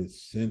battled it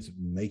since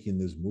making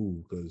this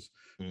move, because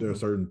there are Mm-hmm.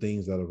 certain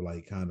things that have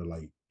like kind of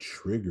like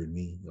triggered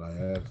me.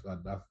 Like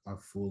I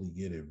fully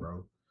get it,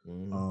 bro.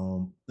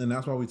 Mm-hmm. And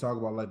that's why we talk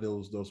about like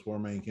those four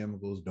main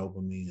chemicals: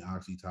 dopamine,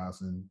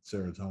 oxytocin,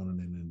 serotonin,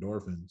 and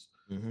endorphins.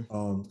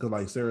 Mm-hmm. Because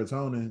like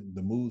serotonin,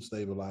 the mood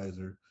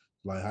stabilizer,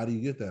 like how do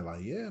you get that?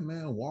 Like, yeah,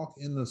 man, walk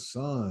in the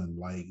sun,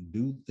 like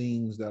do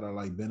things that are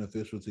like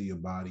beneficial to your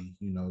body,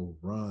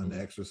 run,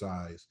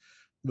 exercise.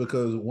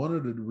 Because one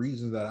of the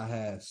reasons that I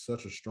had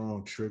such a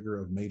strong trigger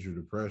of major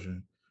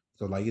depression,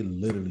 so like it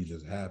literally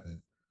just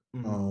happened.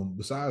 Mm-hmm.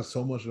 Besides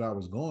so much that I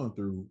was going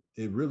through,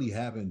 it really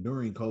happened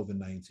during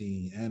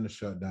COVID-19 and the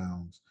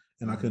shutdowns,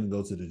 and I Mm-hmm. couldn't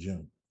go to the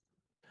gym.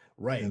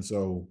 Right. And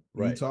so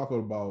you Right. talk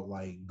about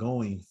like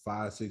going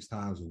 5, 6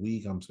 times a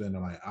week. I'm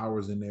spending like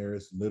hours in there.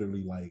 It's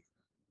literally like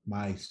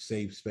my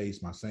safe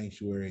space, my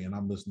sanctuary, and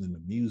I'm listening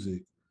to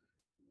music.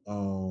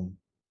 Um,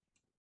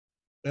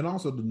 and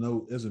also to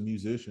note, as a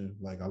musician,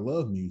 like I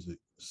love music,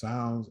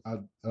 sounds. I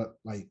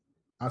like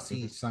I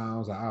see Mm-hmm.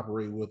 sounds. I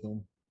operate with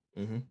them.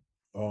 Mm-hmm.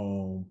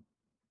 Um,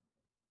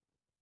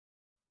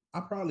 I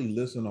probably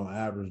listen on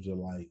average to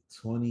like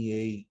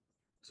 28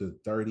 to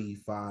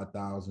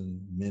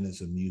 35,000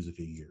 minutes of music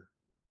a year.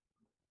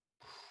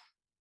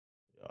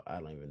 I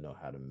don't even know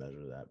how to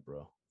measure that,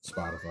 bro.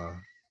 Spotify.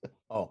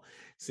 Oh,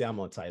 see, I'm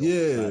on title,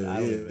 so Yeah, I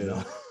don't even yeah.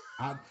 know.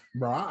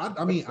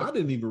 I mean, I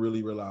didn't even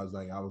really realize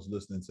like I was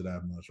listening to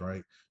that much,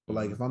 right? But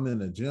like Mm-hmm. if I'm in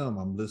the gym,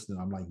 I'm listening,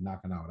 I'm like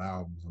knocking out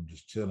albums, I'm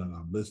just chilling,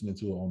 I'm listening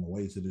to it on the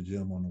way to the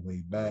gym, on the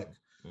way back.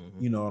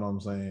 Mm-hmm. You know what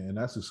I'm saying? And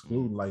that's Mm-hmm.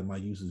 excluding like my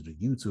usage of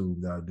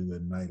YouTube that I do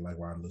at night, like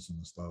where I listen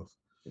to stuff.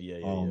 Yeah,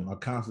 yeah, yeah. I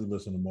constantly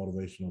listen to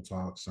motivational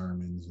talk,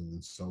 sermons,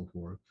 and so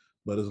forth.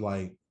 But it's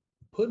like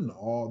putting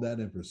all that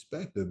in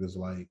perspective is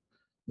like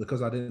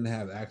because I didn't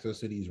have access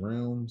to these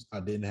realms, I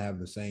didn't have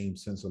the same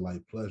sense of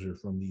like pleasure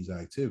from these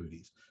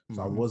activities.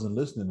 So I Mm-hmm. wasn't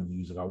listening to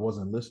music. I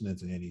wasn't listening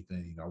to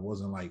anything. I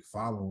wasn't like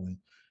following,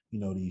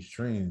 these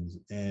trends.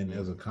 And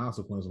as a Mm-hmm.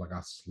 consequence, like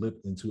I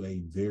slipped into a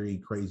very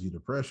crazy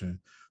depression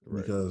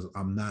Right. because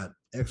I'm not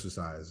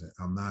exercising.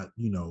 I'm not,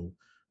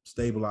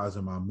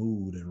 stabilizing my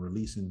mood and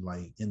releasing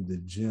like in the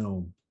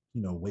gym,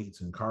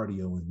 weights and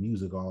cardio and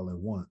music all at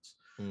once.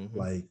 Mm-hmm.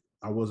 Like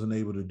I wasn't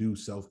able to do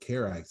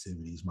self-care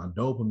activities. My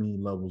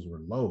dopamine levels were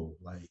low.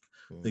 Like it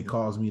Mm-hmm.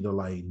 caused me to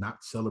like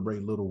not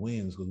celebrate little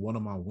wins because what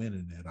am I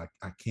winning at?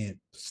 I can't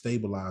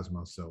stabilize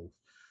myself.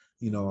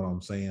 You know what Mm-hmm.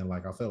 I'm saying?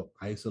 Like I felt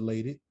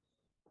isolated,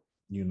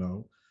 you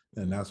know,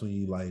 and Mm-hmm. that's when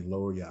you like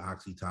lower your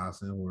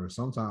oxytocin, where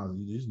sometimes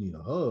you just need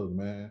a hug,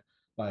 man.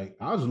 Like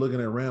I was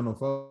looking at random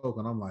folk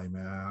and I'm like,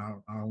 man,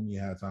 I don't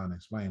even have time to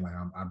explain. Like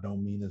I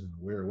don't mean this in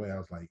a weird way. I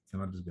was like,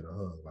 can I just get a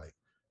hug? Like,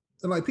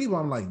 and like people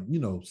I'm like,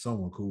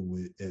 someone cool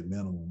with at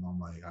minimum. I'm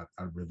like,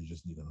 I really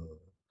just need a hug.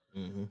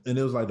 Mm-hmm. And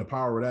it was like the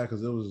power of that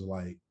because it was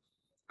like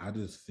I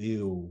just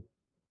feel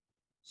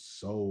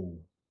so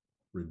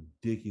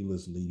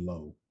ridiculously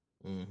low,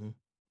 Mm-hmm.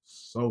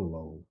 so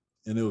low.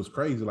 and it was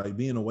crazy, like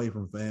being away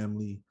from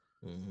family,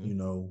 Mm-hmm. you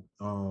know.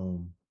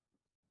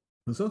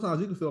 And sometimes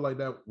you can feel like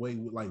that way,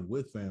 like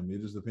with family.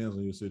 It just depends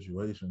on your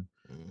situation,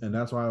 and Mm-hmm.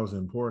 that's why it was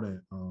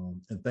important.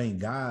 And thank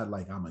God,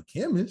 like I'm a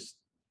chemist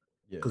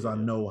Yeah, because yeah, I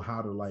yeah. know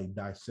how to like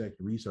dissect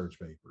research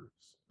papers.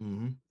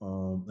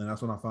 Mm-hmm. And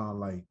that's when I found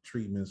like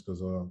treatments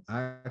because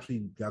I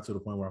actually got to the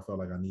point where I felt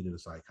like I needed a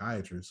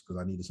psychiatrist because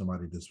I needed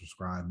somebody to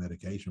prescribe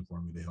medication for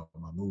me to help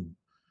my mood.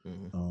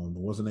 Mm-hmm.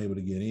 But wasn't able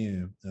to get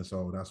in, and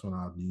so that's when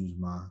I used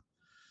my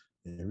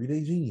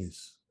everyday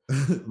genius.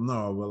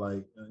 No, but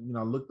like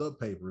I looked up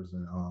papers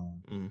and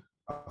Mm-hmm.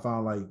 I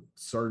found like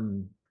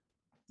certain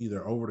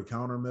either over the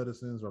counter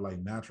medicines or like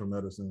natural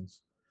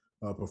medicines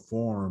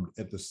performed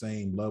at the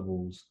same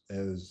levels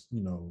as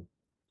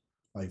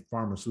like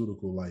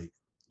pharmaceutical like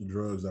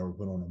drugs that were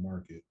put on the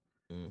market.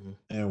 Mm-hmm.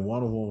 And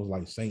one of them was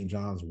like St.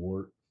 John's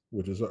wort,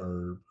 which is a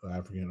herb, an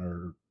African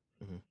herb.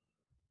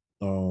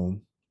 Mm-hmm.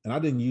 Um, and I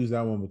didn't use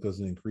that one because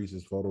it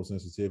increases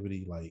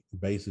photosensitivity. Like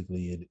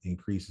basically, it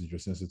increases your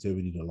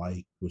sensitivity to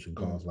light, which can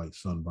Mm-hmm. cause like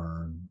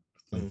sunburn,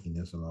 Mm-hmm.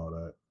 flakiness, and all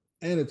that.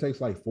 And it takes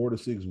like 4 to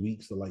 6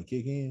 weeks to like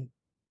kick in.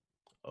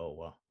 Oh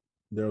wow.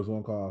 There was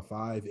one called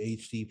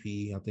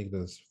 5-HTP. I think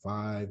that's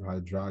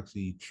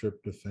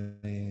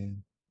 5-hydroxytryptophan.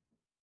 Yeah,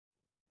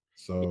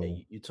 So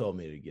you told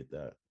me to get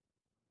that.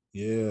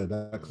 yeah,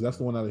 that's Mm-hmm.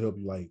 the one that'll help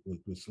you like with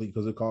sleep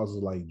because it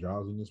causes like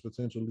drowsiness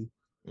potentially.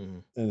 Mm-hmm.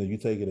 And if you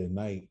take it at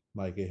night,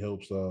 like it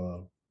helps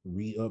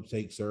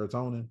reuptake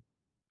serotonin.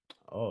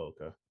 Oh,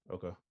 okay.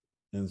 Okay.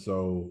 And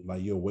so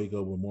like you'll wake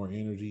up with more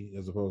energy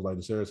as opposed to like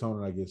the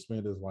serotonin that gets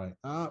spent is like,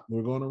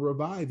 we're gonna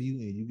revive you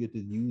and you get to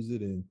use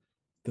it and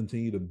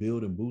continue to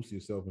build and boost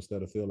yourself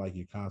instead of feel like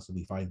you're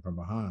constantly fighting from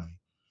behind.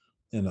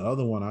 And the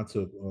other one I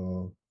took,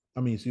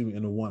 excuse me,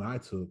 and the one I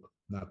took,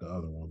 not the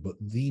other one, but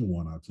the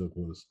one I took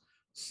was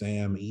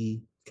SAM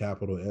E,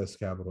 capital S,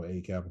 capital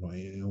A, capital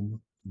M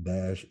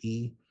dash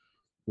E,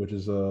 which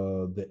is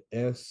the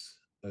S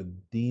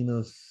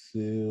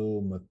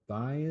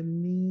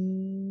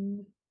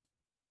adenosylmethionine,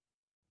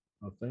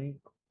 I think.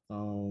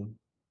 Um,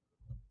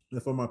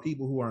 and for my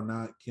people who are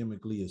not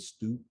chemically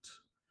astute,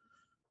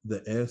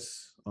 the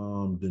S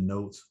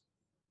denotes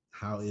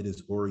how it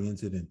is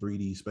oriented in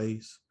 3D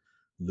space.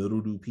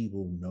 Little do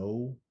people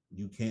know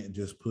you can't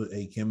just put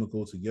a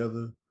chemical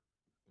together.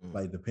 Mm-hmm.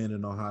 Like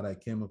depending on how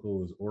that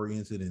chemical is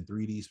oriented in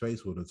 3D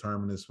space will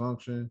determine its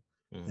function.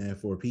 Mm-hmm. And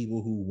for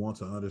people who want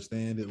to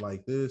understand it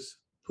like this,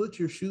 put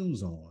your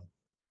shoes on.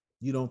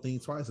 You don't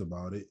think twice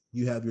about it.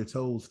 You have your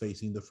toes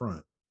facing the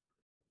front.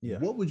 Yeah.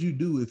 What would you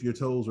do if your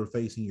toes were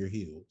facing your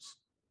heels?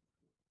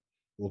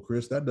 Well,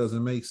 Chris, that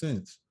doesn't make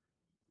sense.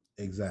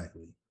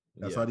 Exactly.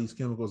 That's how Yeah. these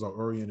chemicals are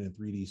oriented in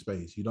 3D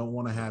space. You don't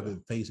want to have Okay.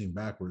 it facing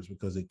backwards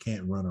because it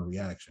can't run a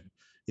reaction.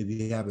 If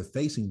you have it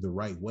facing the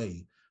right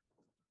way,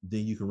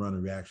 then you can run a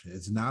reaction.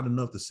 It's not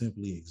enough to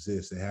simply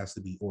exist. It has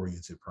to be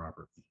oriented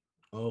properly.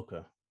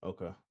 Okay.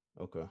 Okay.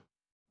 Okay.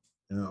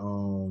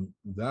 And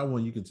that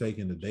one you can take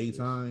in the Jeez.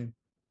 daytime.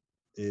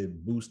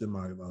 It boosted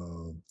my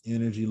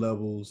energy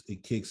levels.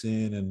 It kicks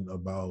in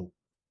about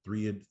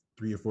 3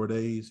 or 4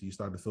 days. You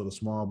start to feel the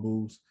small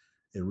boost.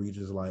 It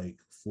reaches like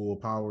full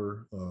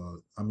power.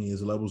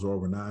 His levels are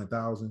over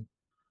 9,000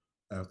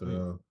 Mm. after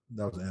that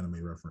was an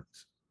anime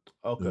reference. It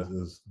Okay. was, it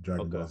was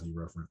Dragon Okay. Ball Z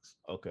reference.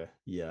 Okay.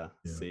 Yeah.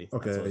 Yeah. See, I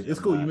Okay. told you It's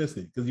I'm cool. You not. missed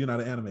it because you're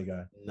not an anime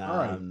guy. All Nah,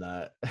 right. I'm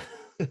not.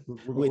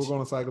 We're Which,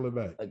 going to cycle it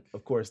back. like,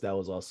 of course, that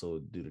was also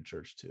due to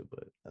church too,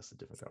 but that's a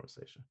different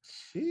conversation.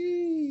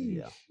 Sheesh.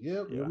 Yeah.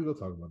 Yep. Yeah, Yeah. we gonna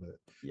talk about that.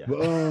 Yeah.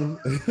 But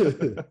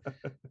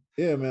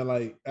yeah, man.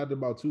 Like after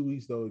about 2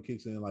 weeks though, it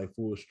kicks in like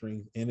full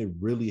strength, and it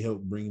really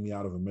helped bring me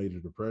out of a major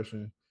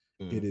depression.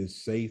 It Mm,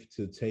 is safe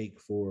to take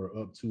for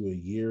up to a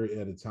year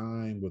at a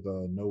time with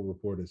no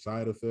reported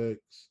side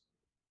effects.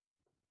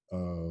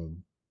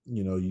 Um,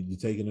 you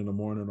take it in the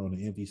morning on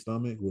an empty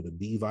stomach with a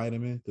B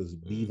vitamin because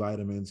B mm,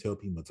 vitamins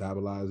help you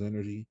metabolize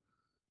energy.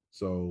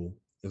 So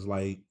it's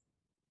like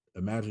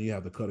imagine you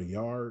have to cut a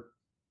yard.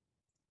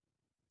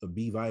 A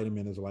B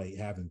vitamin is like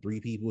having three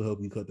people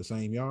help you cut the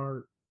same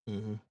yard.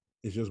 hmm.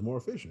 It's just more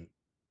efficient.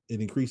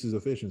 It increases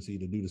efficiency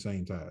to do the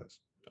same task.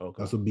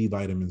 Okay. That's what B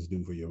vitamins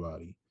do for your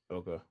body.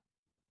 Okay.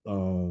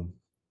 Um,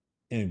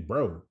 and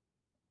bro,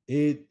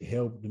 it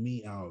helped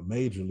me out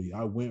majorly.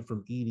 I went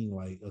from eating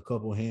like a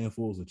couple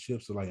handfuls of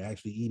chips to like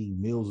actually eating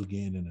meals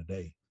again in a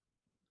day.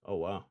 Oh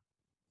wow.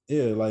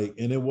 Yeah, like,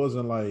 and it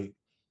wasn't like,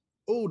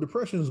 oh,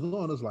 depression is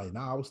gone. It's like,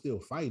 nah, I was still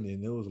fighting it.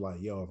 And it was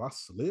like, yo, if I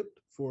slipped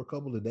for a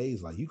couple of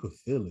days, like you could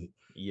feel it.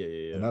 Yeah.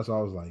 Yeah. And Yeah. that's why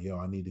I was like, yo,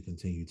 I need to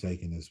continue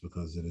taking this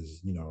because it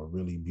is, a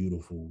really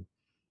beautiful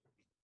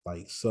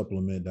like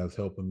supplement that's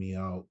helping me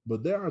out.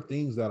 But there are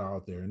things that are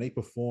out there and they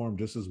perform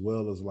just as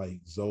well as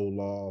like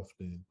Zoloft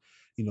and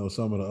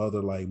some of the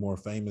other like more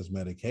famous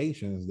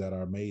medications that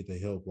are made to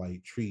help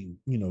like treat,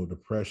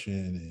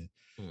 depression and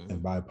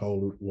Hmm.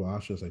 bipolar. Well, I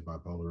should say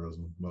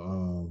bipolarism,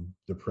 but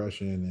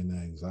depression and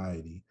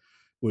anxiety.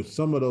 With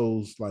some of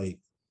those like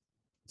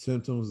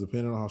symptoms,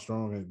 depending on how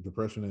strong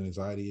depression and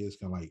anxiety is,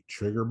 can like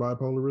trigger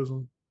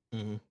bipolarism.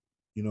 Hmm.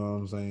 You know what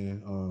I'm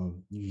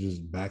saying? You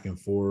just back and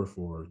forth,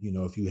 or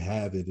if you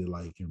have it, it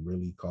like can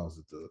really cause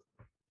it to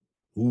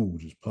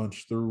just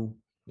punch through.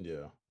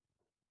 Yeah.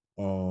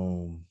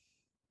 Um,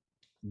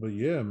 but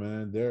yeah,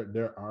 man,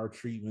 there are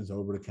treatments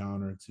over the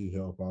counter to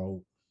help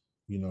out.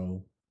 You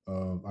know,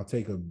 I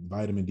take a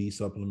vitamin D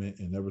supplement,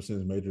 and ever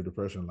since major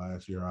depression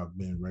last year, I've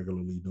been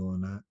regularly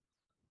doing that.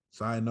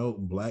 Side note,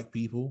 black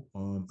people,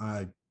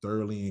 I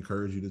thoroughly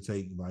encourage you to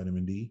take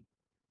vitamin D.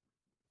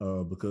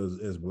 Because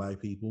as black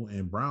people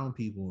and brown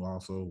people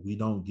also, we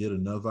don't get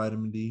enough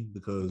vitamin D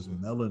because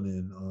Mhm.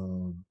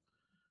 melanin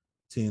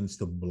tends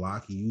to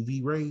block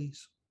UV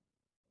rays,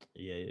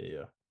 Yeah, yeah,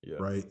 yeah, yeah.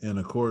 right? And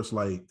of course,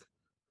 like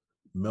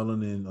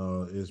melanin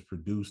is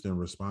produced in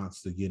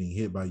response to getting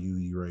hit by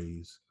UV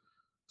rays.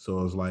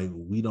 So it's like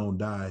we don't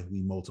die,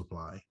 we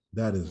multiply.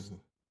 That is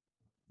Mhm.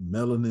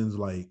 melanin's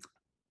like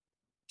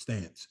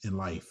stance in Mm,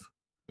 life,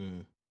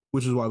 mm.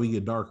 which is why we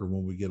get darker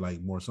when we get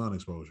like more sun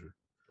exposure.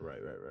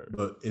 Right, right, right.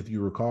 But if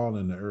you recall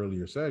in the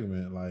earlier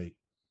segment, like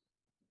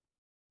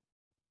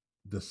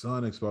the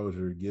sun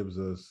exposure gives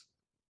us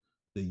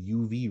the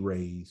UV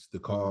rays to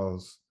Mhm.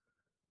 cause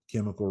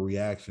chemical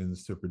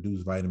reactions to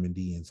produce vitamin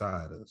D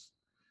inside us.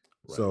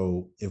 Right.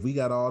 So if we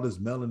got all this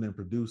melanin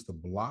produced to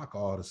block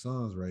all the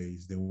sun's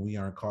rays, then we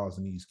aren't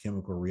causing these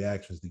chemical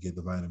reactions to get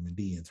the vitamin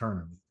D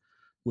internally,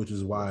 which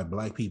is why Right.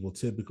 black people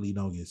typically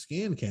don't get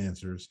skin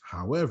cancers.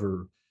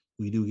 However,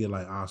 we do get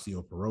like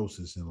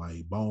osteoporosis and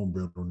like bone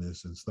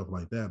brittleness and stuff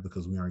like that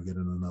because we aren't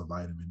getting enough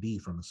vitamin D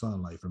from the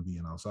sunlight from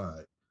being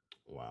outside.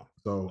 Wow.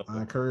 So I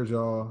Okay. encourage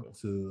y'all Okay.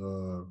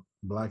 to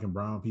black and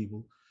brown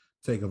people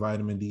take a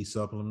vitamin D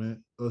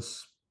supplement,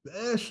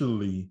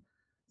 especially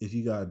if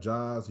you got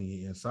jobs and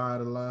you're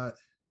inside a lot.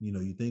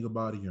 You think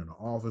about it, you're in the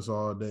office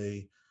all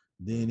day.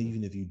 Then Mhm.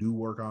 even if you do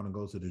work out and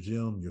go to the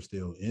gym, you're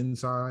still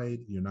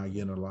inside. You're not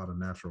getting Mhm. a lot of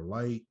natural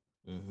light.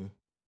 Mhm.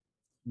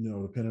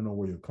 Depending on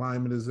where your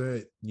climate is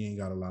at, you ain't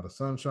got a lot of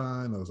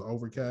sunshine, or it's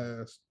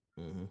overcast.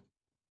 Mhm.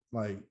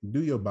 Like,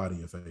 do your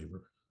body a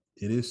favor.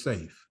 It is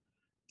safe.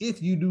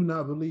 If you do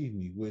not believe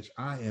me, which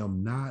I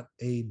am not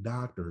a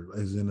doctor,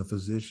 as in a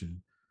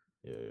physician,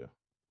 Yeah, yeah.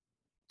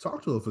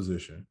 talk to a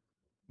physician.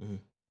 Mhm.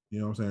 You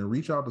know what I'm saying?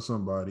 Reach out to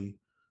somebody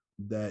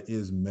that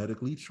is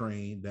medically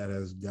trained, that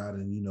has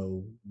gotten,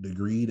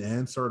 degreed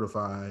and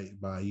certified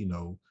by,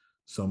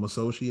 some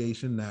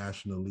association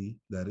nationally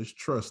that is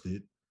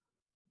trusted,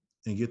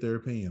 and get their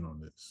opinion on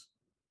this.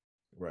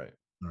 Right.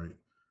 All right.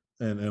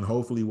 And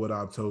hopefully what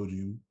I've told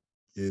you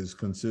is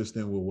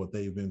consistent with what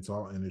they've been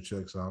taught and it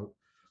checks out.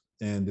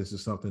 And this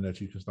is something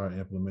that you can start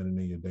implementing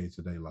in your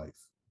day-to-day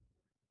life.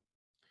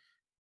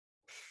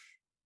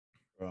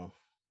 Bro,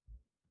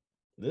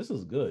 this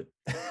is good.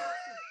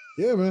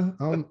 Yeah, man.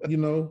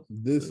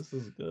 This This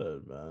is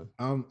good, man.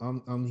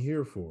 I'm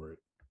here for it.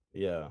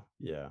 Yeah,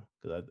 yeah.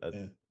 Because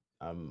And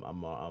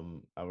I've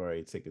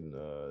already taken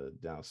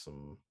down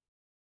some.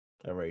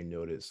 I already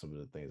noted some of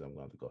the things I'm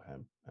going to go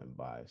ahead and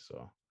buy.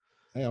 So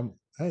I yeah,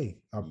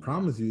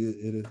 promise you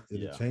it'll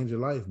yeah, change your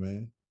life,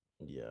 man.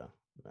 yeah,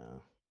 man.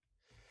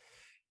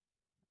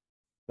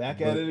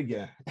 Back at But it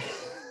again.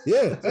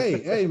 yeah,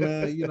 hey,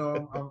 man.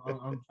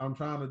 I'm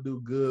trying to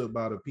do good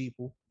by the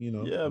people. Yeah,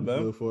 Do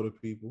man. good for the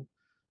people.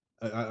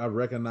 I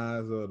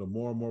recognize the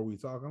more and more we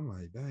talk, I'm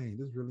like, dang,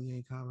 this really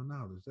ain't common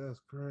knowledge. That's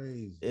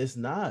crazy. It's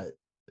not.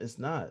 It's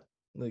not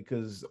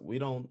because we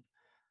don't.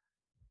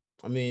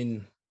 I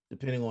mean,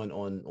 depending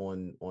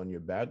on your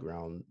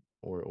background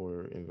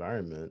or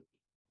environment,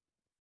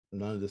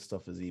 none of this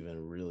stuff is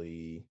even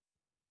really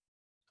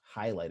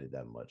highlighted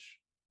that much.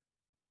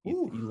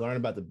 Ooh, You learn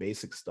about the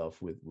basic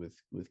stuff with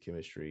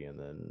chemistry, and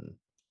then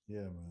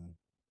yeah, man.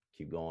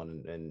 keep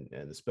going,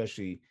 and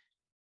especially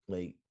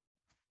like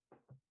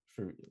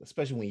for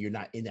especially when you're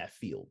not in that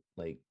field,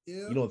 like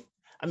Yeah, you don't.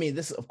 I mean,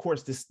 this of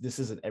course this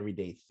is an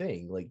everyday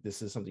thing. Like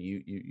this is something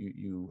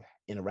you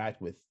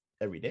interact with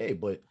every day,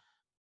 but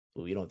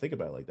well, you don't think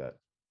about it like that.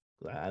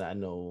 I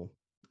know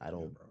I yeah,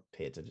 don't bro.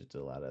 pay attention to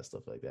a lot of that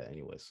stuff like that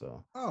anyway.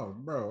 So Oh,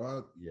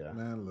 bro, yeah.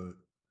 man, look.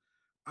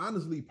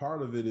 Honestly,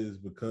 part of it is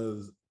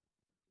because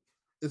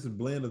it's a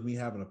blend of me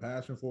having a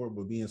passion for it,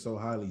 but being so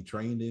highly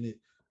trained in it,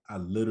 I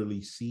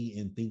literally see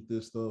and think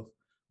this stuff.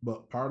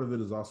 But part of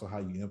it is also how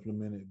you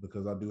implement it,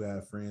 because I do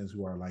have friends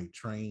who are like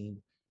trained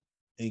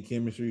in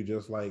chemistry,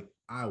 just like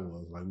I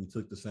was. Like we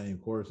took the same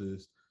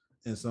courses.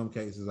 In some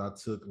cases, I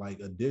took like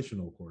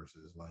additional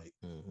courses, like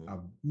Hmm. I,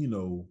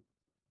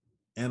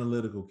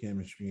 analytical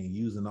chemistry and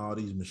using all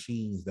these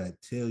machines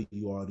that tell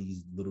you all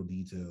these little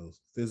details,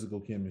 physical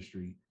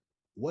chemistry,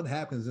 what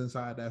happens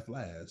inside that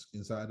flask,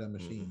 inside that Hmm.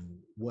 machine,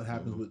 what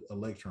happens Hmm. with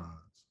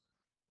electrons,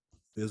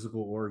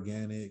 physical,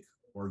 organic,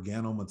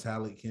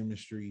 organometallic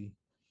chemistry,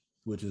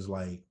 which is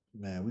like,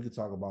 man, we could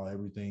talk about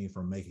everything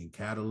from making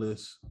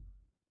catalysts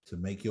to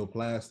make your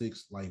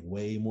plastics like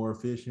way more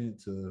efficient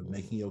to Hmm.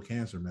 making your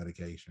cancer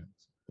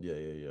medications. Yeah,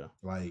 yeah, yeah.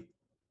 Like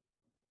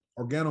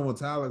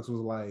organometallics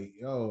was like,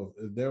 yo,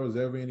 if there was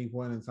ever any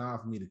point in time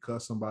for me to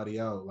cuss somebody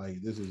out,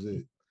 like this is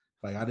it.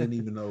 Like I didn't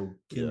even know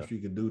Yeah,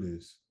 chemistry could do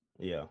this.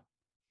 yeah,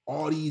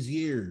 All these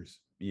years.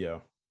 yeah.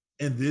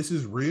 and this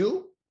is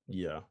real.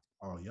 Yeah.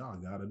 Oh, y'all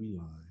gotta be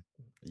lying.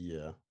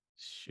 Yeah.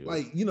 Shoot.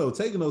 Like,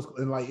 taking those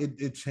and like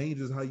it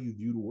changes how you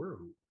view the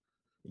world.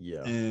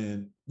 Yeah.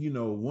 And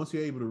once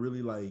you're able to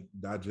really like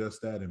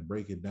digest that and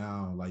break it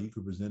down, like you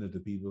could present it to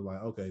people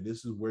like, okay,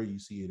 this is where you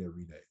see it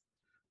every day.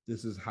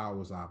 This is how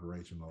it's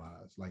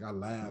operationalized. Like I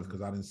laugh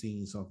because I didn't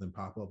see something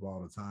pop up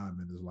all the time,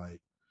 and it's like,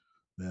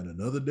 man,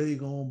 another day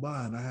going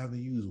by and I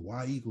haven't used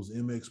y equals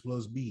mx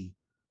plus b.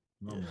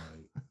 And I'm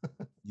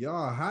like,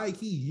 y'all high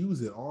key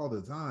use it all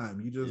the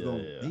time. You just Yeah.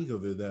 don't Yeah. think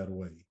of it that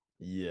way.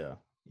 Yeah.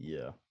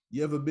 Yeah.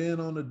 You ever been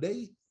on a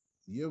date?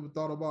 You ever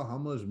thought about how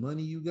much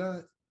money you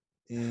got?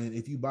 And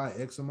if you buy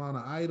X amount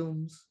of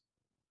items,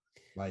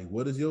 like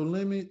what is your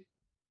limit?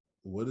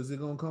 What is it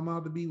gonna come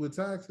out to be with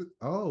taxes?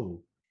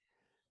 Oh,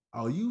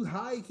 you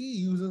high key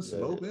using Yeah.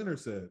 slope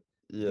intercept.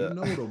 You Yeah.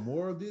 know, the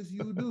more of this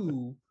you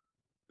do,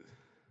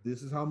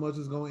 this is how much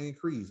it's gonna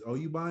increase. Oh,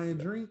 you buying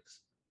Yeah.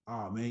 drinks?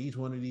 Oh man, each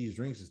one of these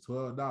drinks is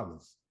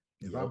 $12.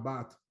 If I Yep.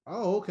 buy,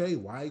 okay,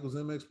 y equals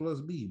mx plus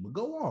b. But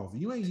go off.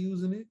 You ain't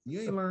using it. You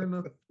ain't learning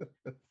nothing.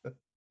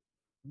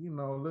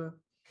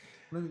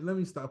 Let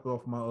me stop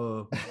off my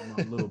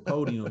little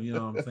podium. You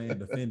know what I'm saying?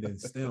 Defending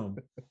STEM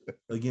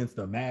against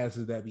the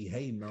masses that be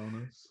hating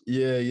on us.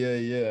 Yeah. Yeah.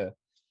 Yeah.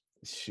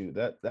 Shoot,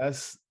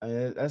 that's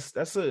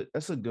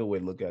a good way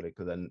to look at it,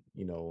 because then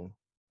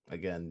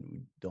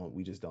again,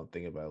 we just don't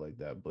think about it like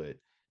that. But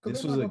Because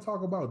this they're was not a gonna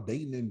talk about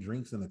dating and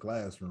drinks in the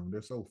classroom.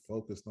 They're so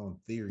focused on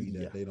theory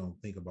that yeah, they don't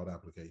think about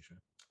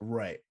application.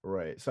 right.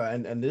 So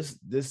and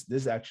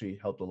this actually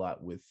helped a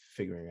lot with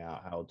figuring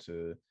out how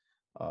to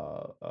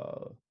uh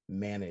uh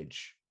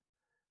manage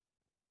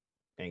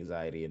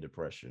anxiety and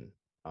depression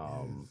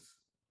Yes.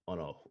 on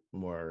a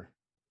more,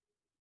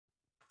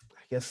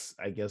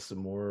 I guess a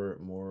more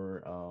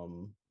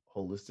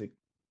holistic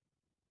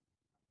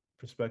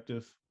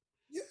perspective,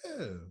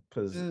 Yeah.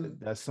 because And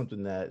that's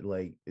something that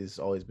like is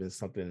always been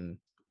something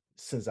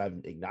since I've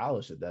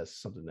acknowledged it. That's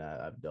something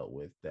that I've dealt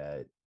with,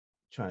 that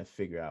trying to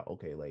figure out,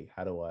 okay, like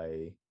how do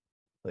I,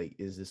 like,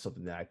 is this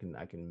something that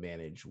I can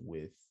manage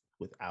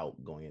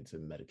without going into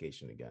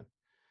medication again?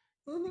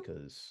 mhm.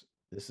 Because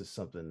this is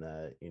something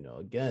that,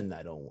 again,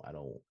 I don't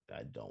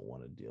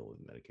want to deal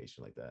with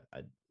medication like that.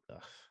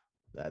 Ugh,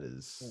 that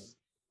is.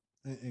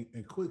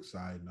 And quick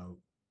side note,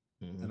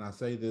 and Mhm. I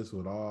say this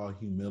with all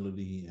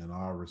humility and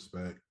all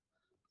respect.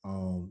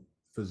 Um,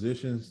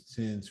 Physicians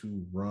tend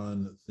to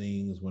run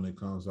things when it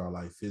comes to our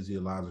like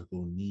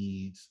physiological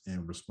needs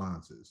and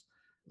responses.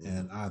 Mhm.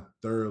 And I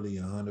thoroughly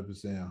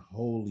 100%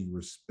 wholly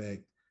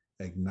respect,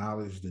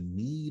 acknowledge the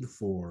need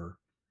for,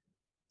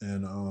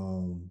 and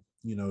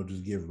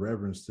just give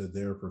reverence to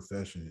their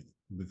profession,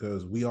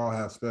 because we all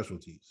have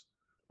specialties,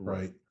 Right.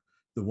 right?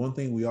 The one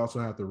thing we also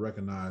have to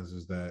recognize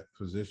is that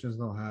physicians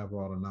don't have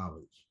all the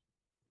knowledge.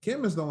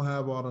 Chemists don't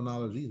have all the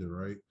knowledge either,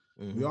 right?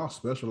 We Hmm. all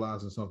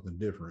specialize in something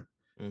different.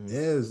 Hmm.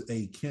 As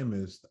a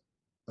chemist,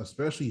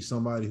 especially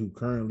somebody who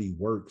currently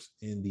works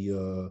in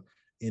the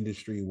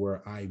industry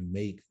where I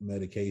make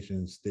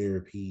medications,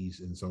 therapies,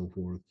 and so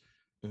forth,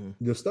 Hmm.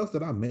 the stuff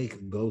that I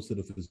make goes to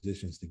the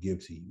physicians to give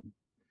to you.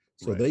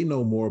 So Right. they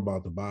know more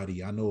about the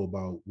body. I know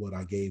about what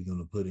I gave them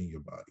to put in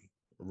your body.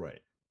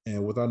 Right.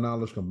 And with our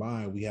knowledge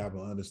combined, we have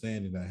an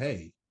understanding that,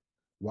 hey,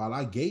 while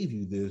I gave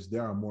you this,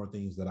 there are more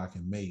things that I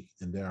can make,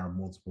 and there are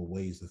multiple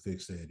ways to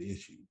fix that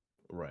issue.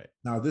 Right.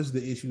 Now, this is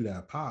the issue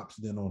that pops.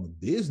 Then on the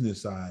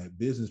business side,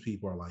 business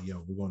people are like,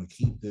 yo, we're going to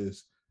keep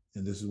this,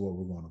 and this is what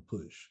we're going to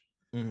push.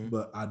 Hmm.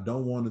 But I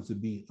don't want it to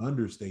be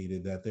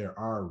understated that there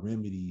are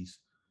remedies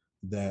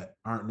that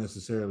aren't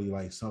necessarily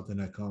like something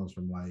that comes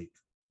from like,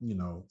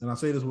 and I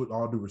say this with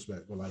all due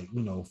respect, but like,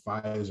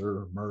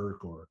 Pfizer,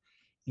 Merck, or,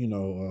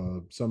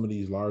 some of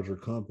these larger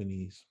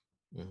companies,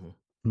 Hmm.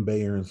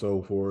 Bayer and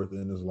so forth.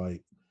 And it's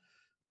like,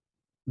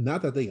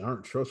 not that they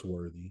aren't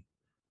trustworthy,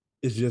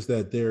 it's just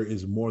that there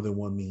is more than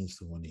one means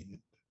to one end.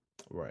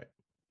 Right.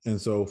 And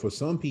so for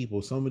some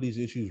people, some of these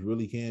issues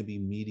really can be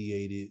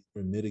mediated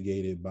or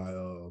mitigated by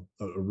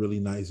a really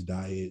nice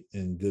diet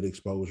and good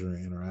exposure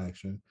and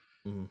interaction.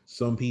 Hmm.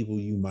 Some people,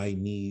 you might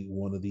need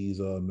one of these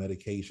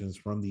medications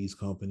from these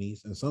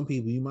companies, and some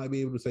people you might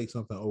be able to take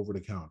something over the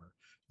counter.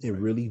 It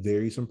Right. really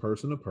varies from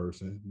person to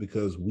person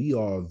because we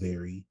all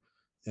vary,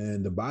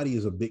 and the body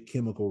is a big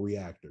chemical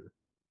reactor.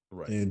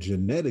 Right. And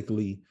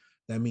genetically,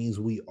 that means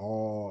we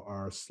all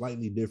are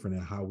slightly different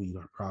in how we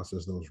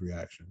process those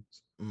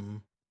reactions. Hmm.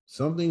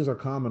 Some things are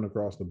common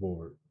across the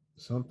board,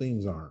 some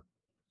things aren't. Right.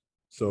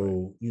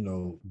 So,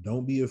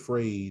 don't be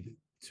afraid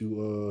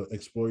to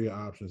explore your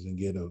options and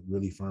get a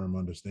really firm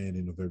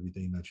understanding of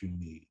everything that you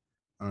need.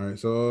 All right.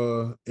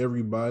 So,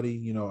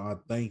 everybody, I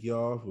thank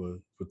y'all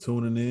for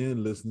tuning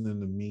in, listening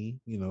to me,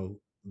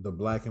 the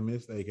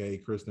Blackimist, aka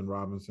Kristen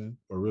Robinson,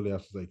 or really I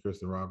should say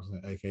Kristen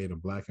Robinson, aka the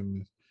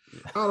Blackimist.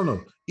 I don't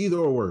know. Either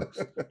or works.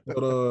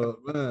 But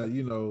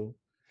man,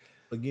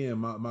 again,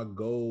 my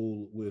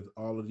goal with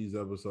all of these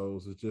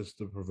episodes is just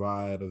to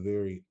provide a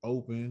very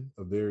open,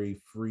 a very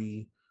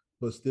free,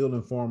 but still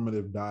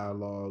informative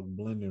dialogue,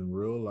 blending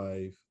real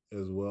life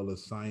as well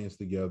as science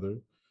together.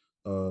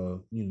 Uh,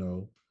 you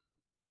know,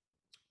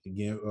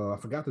 Again, I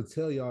forgot to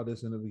tell y'all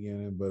this in the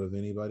beginning, but if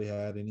anybody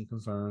had any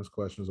concerns,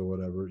 questions, or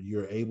whatever,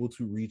 you're able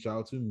to reach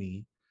out to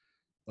me.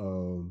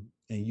 And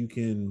you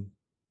can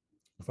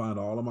find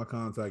all of my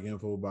contact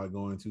info by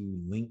going to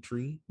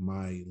Linktree,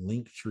 my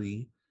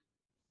Linktree,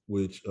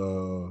 which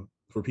for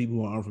people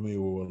who are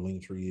unfamiliar with what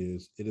Linktree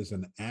is, it is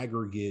an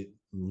aggregate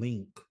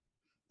link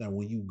that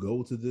when you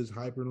go to this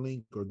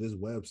hyperlink or this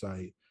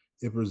website,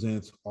 it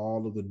presents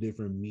all of the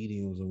different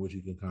mediums in which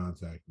you can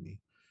contact me.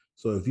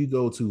 So if you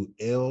go to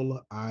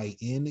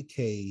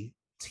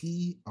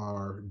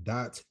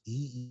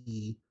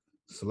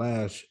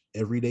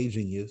linktr.ee/everyday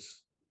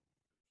genius,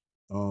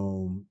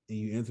 and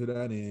you enter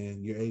that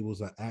in, you're able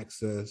to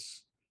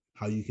access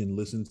how you can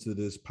listen to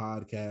this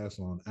podcast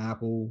on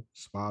Apple,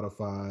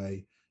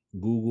 Spotify,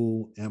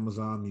 Google,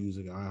 Amazon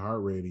Music,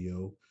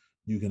 iHeartRadio.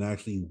 You can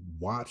actually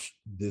watch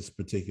this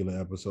particular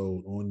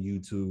episode on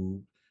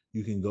YouTube.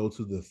 You can go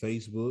to the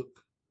Facebook,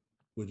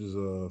 which is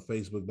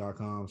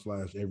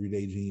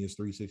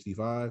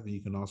facebook.com/everydaygenius365. And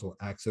you can also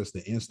access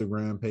the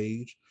Instagram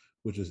page,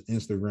 which is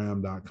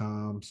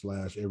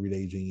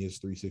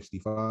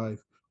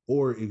instagram.com/everydaygenius365.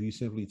 Or if you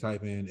simply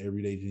type in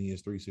Everyday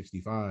Genius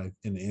 365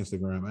 in the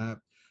Instagram app,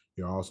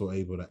 you're also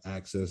able to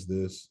access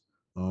this.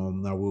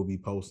 I will be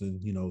posting,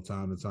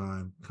 time to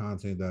time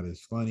content that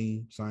is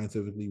funny,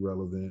 scientifically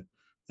relevant,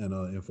 and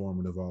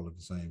informative all at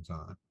the same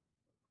time.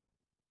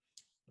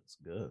 That's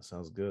good.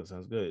 Sounds good.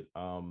 Sounds good.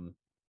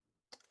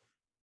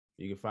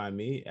 You can find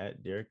me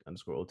at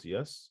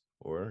Derek_OTS,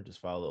 or just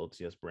follow the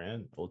OTS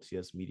brand,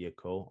 OTS Media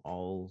Co.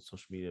 All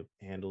social media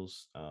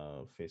handles,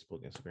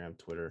 Facebook, Instagram,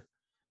 Twitter,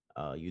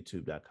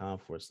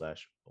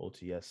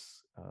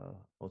 youtube.com/OTS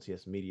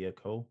OTS Media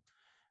Co.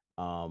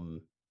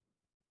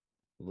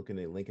 Looking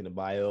at link in the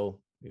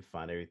bio, you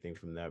find everything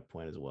from that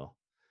point as well.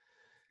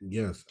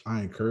 Yes,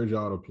 I encourage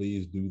y'all to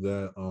please do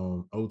that.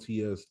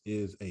 OTS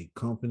is a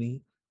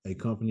company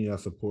that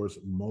supports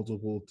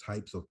multiple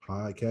types of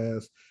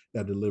podcasts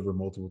that deliver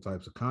multiple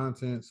types of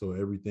content. So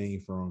everything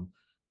from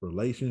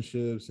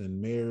relationships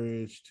and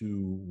marriage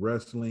to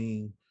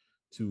wrestling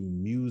to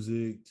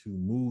music to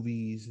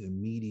movies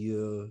and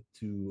media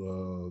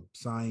to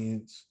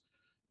science.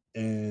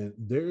 And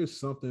there is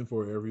something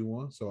for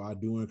everyone. So I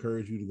do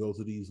encourage you to go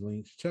to these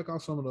links, check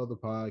out some of the other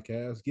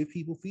podcasts, give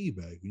people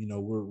feedback.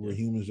 We're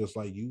humans just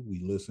like you.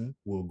 We listen,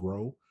 we'll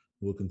grow,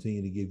 we'll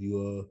continue to give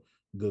you a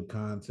good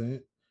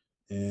content.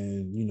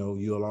 And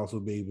you'll also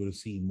be able to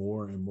see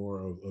more and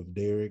more of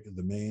Derek,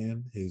 the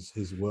man,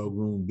 his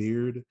well-groomed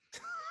beard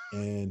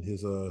and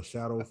his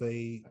shadow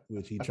fade,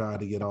 which he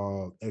tried to get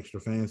all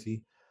extra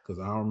fancy. Because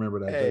I don't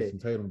remember that Jason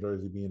Tatum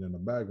jersey being in the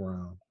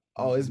background.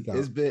 Oh, it's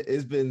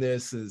been there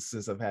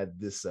since I've had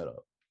this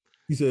setup.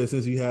 You said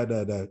since you had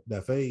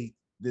that fade.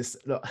 This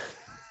no.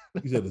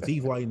 You said the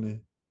teeth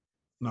whitening.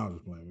 No, I'm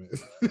just playing, man.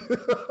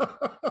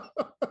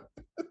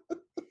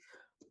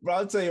 Bro,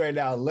 I'll tell you right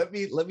now. Let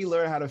me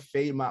learn how to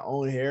fade my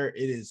own hair.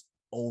 It is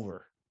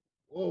over.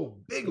 Oh,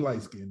 big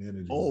light skin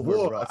energy. Over,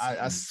 boy, bro.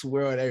 I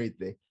swear on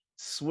everything.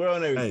 Swear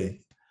on everything.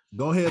 Hey,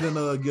 go ahead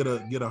and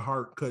get a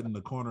heart cut in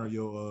the corner of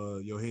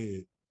your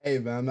head. Hey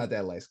man, I'm not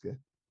that light skin.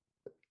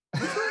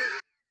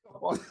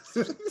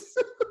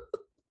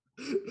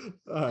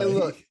 Hey,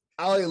 look,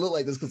 I only look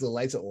like this because the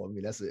lights are on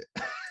me. That's it.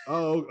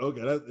 Oh,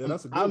 okay.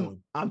 That's a good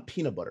one. I'm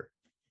peanut butter.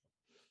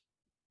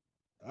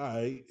 All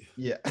right.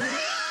 Yeah.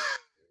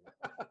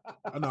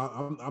 I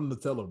know I'm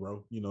Nutella,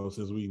 bro.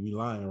 Since we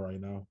lying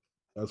right now.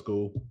 That's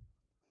cool.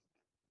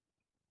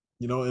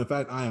 In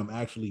fact, I am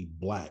actually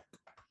black.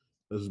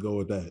 Let's go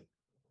with that.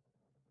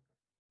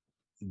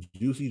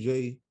 Juicy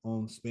J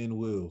on spin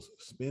wheels,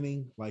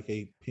 spinning like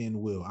a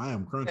pinwheel. I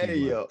am crunchy. Hey,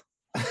 yo.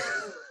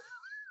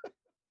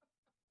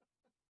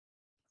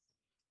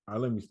 All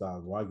right, let me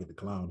stop before I get the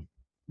clowning.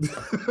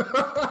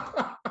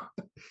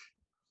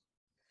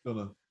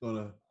 gonna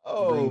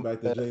bring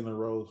back the Jalen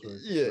Rose for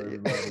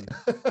everybody.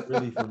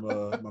 Really from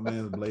my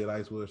man's Blade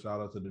Icewood.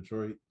 Shout out to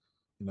Detroit.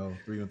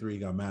 3-3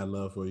 got mad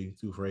love for you.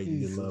 2 for 8,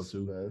 you get love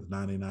too. It's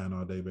 99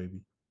 all day,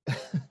 baby.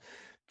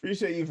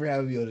 Appreciate you for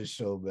having me on the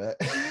show, man.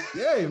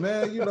 Yeah,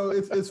 man.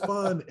 It's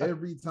fun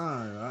every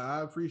time.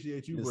 I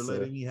appreciate you for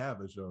letting me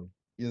have a show.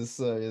 Yes,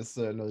 sir. Yes,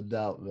 sir. No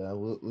doubt, man.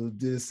 We'll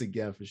do this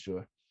again for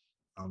sure.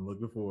 I'm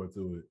looking forward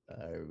to it.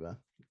 All right, man.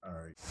 All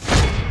right.